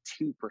a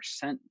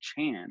 0.2%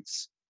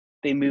 chance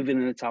they move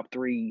into the top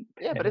 3.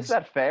 Yeah, but is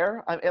that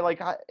fair?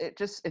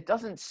 It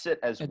doesn't sit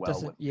as well.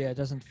 Doesn't, it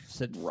doesn't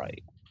sit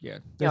right. Yeah,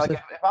 like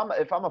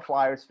if I'm a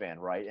Flyers fan,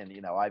 right, and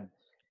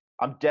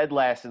I'm dead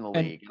last in the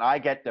league, and I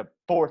get the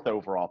 4th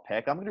overall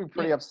pick, I'm going to be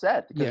pretty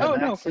upset because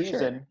the next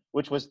season,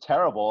 which was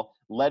terrible,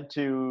 led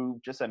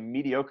to just a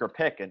mediocre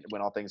pick, and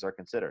when all things are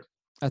considered.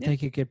 I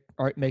think you could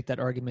make that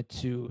argument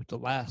to the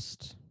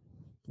last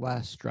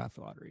draft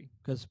lottery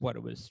because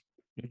it was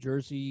New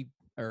Jersey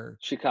or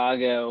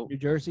Chicago, New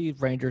Jersey,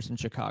 Rangers, and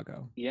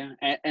Chicago. Yeah,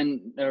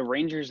 and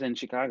Rangers and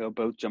Chicago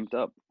both jumped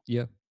up.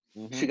 Yeah,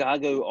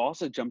 Chicago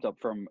also jumped up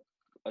from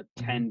a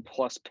 10+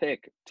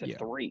 pick to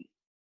 3.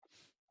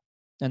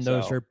 And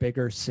those are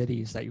bigger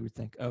cities that you would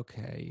think,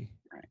 okay,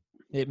 right?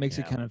 It makes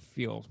it kind of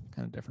feel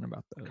kind of different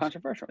about those.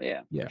 Controversial,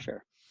 yeah, for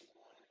sure.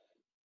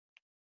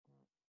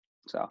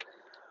 So,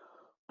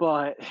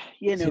 but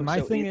my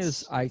thing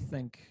is, I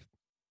think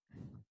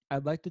I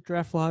like the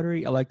draft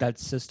lottery. I like that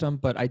system,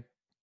 but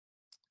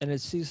in a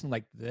season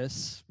like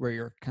this where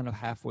you're kind of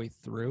halfway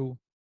through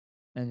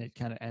and it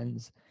kind of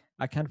ends,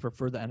 I kind of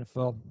prefer the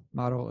NFL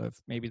model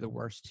of maybe the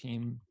worst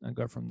team and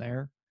go from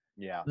there.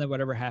 Yeah. And then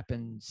whatever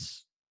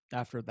happens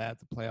after that,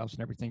 the playoffs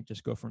and everything,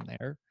 just go from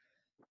there.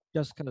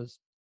 Just because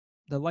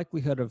the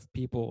likelihood of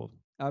people,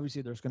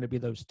 obviously there's going to be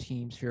those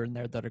teams here and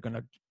there that are going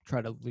to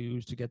try to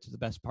lose to get to the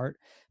best part.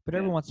 But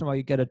every once in a while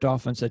you get a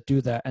Dolphins that do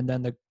that, and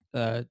then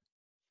the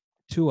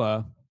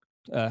Tua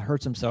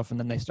hurts himself and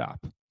then they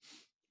stop.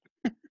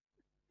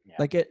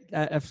 Like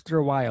after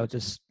a while,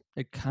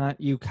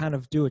 you kind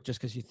of do it just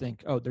because you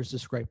think, oh, there's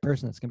this great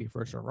person that's going to be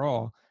first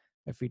overall.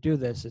 If we do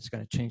this, it's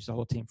going to change the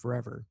whole team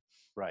forever.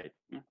 Right.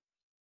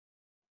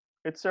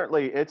 It's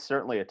certainly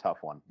a tough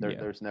one.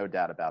 There's no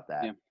doubt about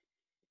that.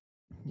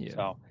 Yeah.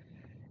 So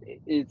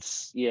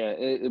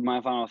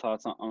my final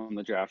thoughts on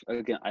the draft.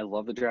 Again, I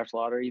love the draft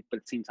lottery, but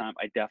at the same time,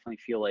 I definitely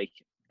feel like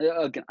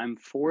again, I'm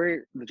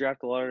for the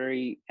draft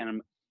lottery,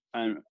 and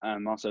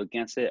I'm also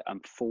against it.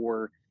 I'm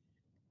for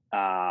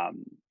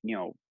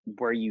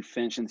where you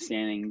finish in the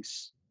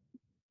standings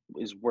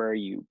is where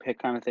you pick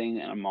kind of thing,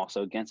 and I'm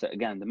also against it.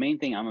 Again, the main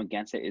thing I'm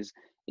against it is,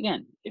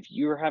 again, if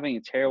you're having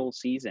a terrible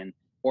season,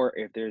 or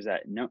if there's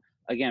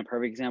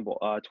perfect example,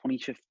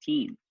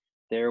 2015,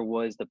 there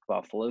was the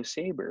Buffalo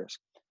Sabres.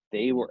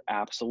 They were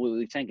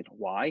absolutely tanking.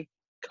 Why?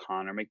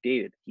 Connor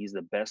McDavid. He's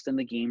the best in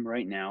the game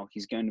right now.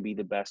 He's going to be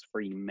the best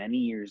for many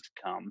years to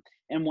come,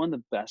 and one of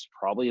the best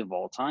probably of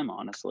all time,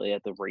 honestly,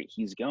 at the rate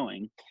he's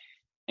going.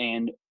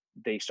 And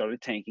they started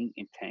tanking,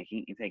 and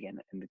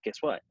guess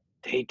what?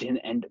 They didn't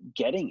end up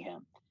getting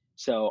him.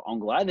 So I'm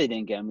glad they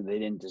didn't get him. They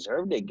didn't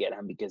deserve to get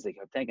him because they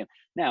kept tanking.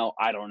 Now,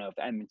 I don't know if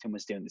Edmonton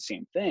was doing the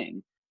same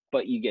thing,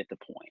 but you get the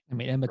point. I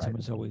mean, Edmonton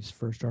was always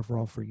first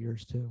overall for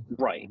years too.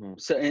 Right.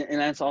 So, and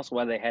that's also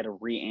why they had to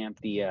reamp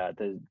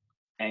the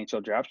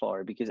NHL draft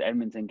lottery, because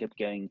Edmonton kept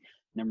getting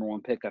number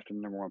 1 pick after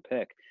number 1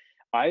 pick.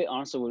 I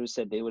honestly would have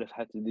said they would have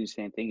had to do the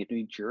same thing if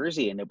New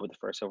Jersey ended up with the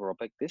first overall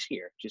pick this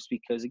year, just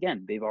because,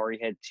 again, they've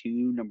already had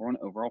 2 number 1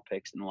 overall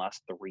picks in the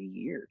last 3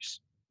 years,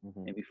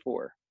 maybe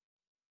 4.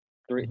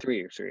 3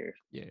 years.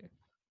 Yeah,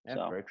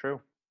 so, very true.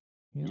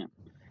 Yeah.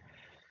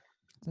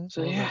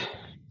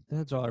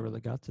 That's all I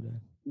really got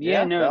today.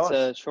 It's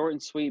a short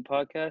and sweet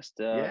podcast.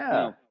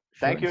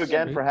 Thank you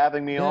again for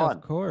having me on.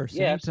 Of course.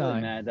 Yeah,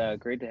 absolutely, man.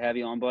 Great to have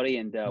you on, buddy.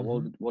 And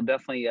we'll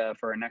definitely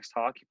for our next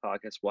hockey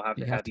podcast, we'll have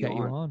to have you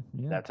on.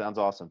 Yeah. That sounds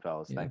awesome,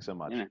 fellas. Thanks so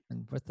much.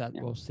 And with that,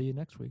 we'll see you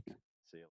next week.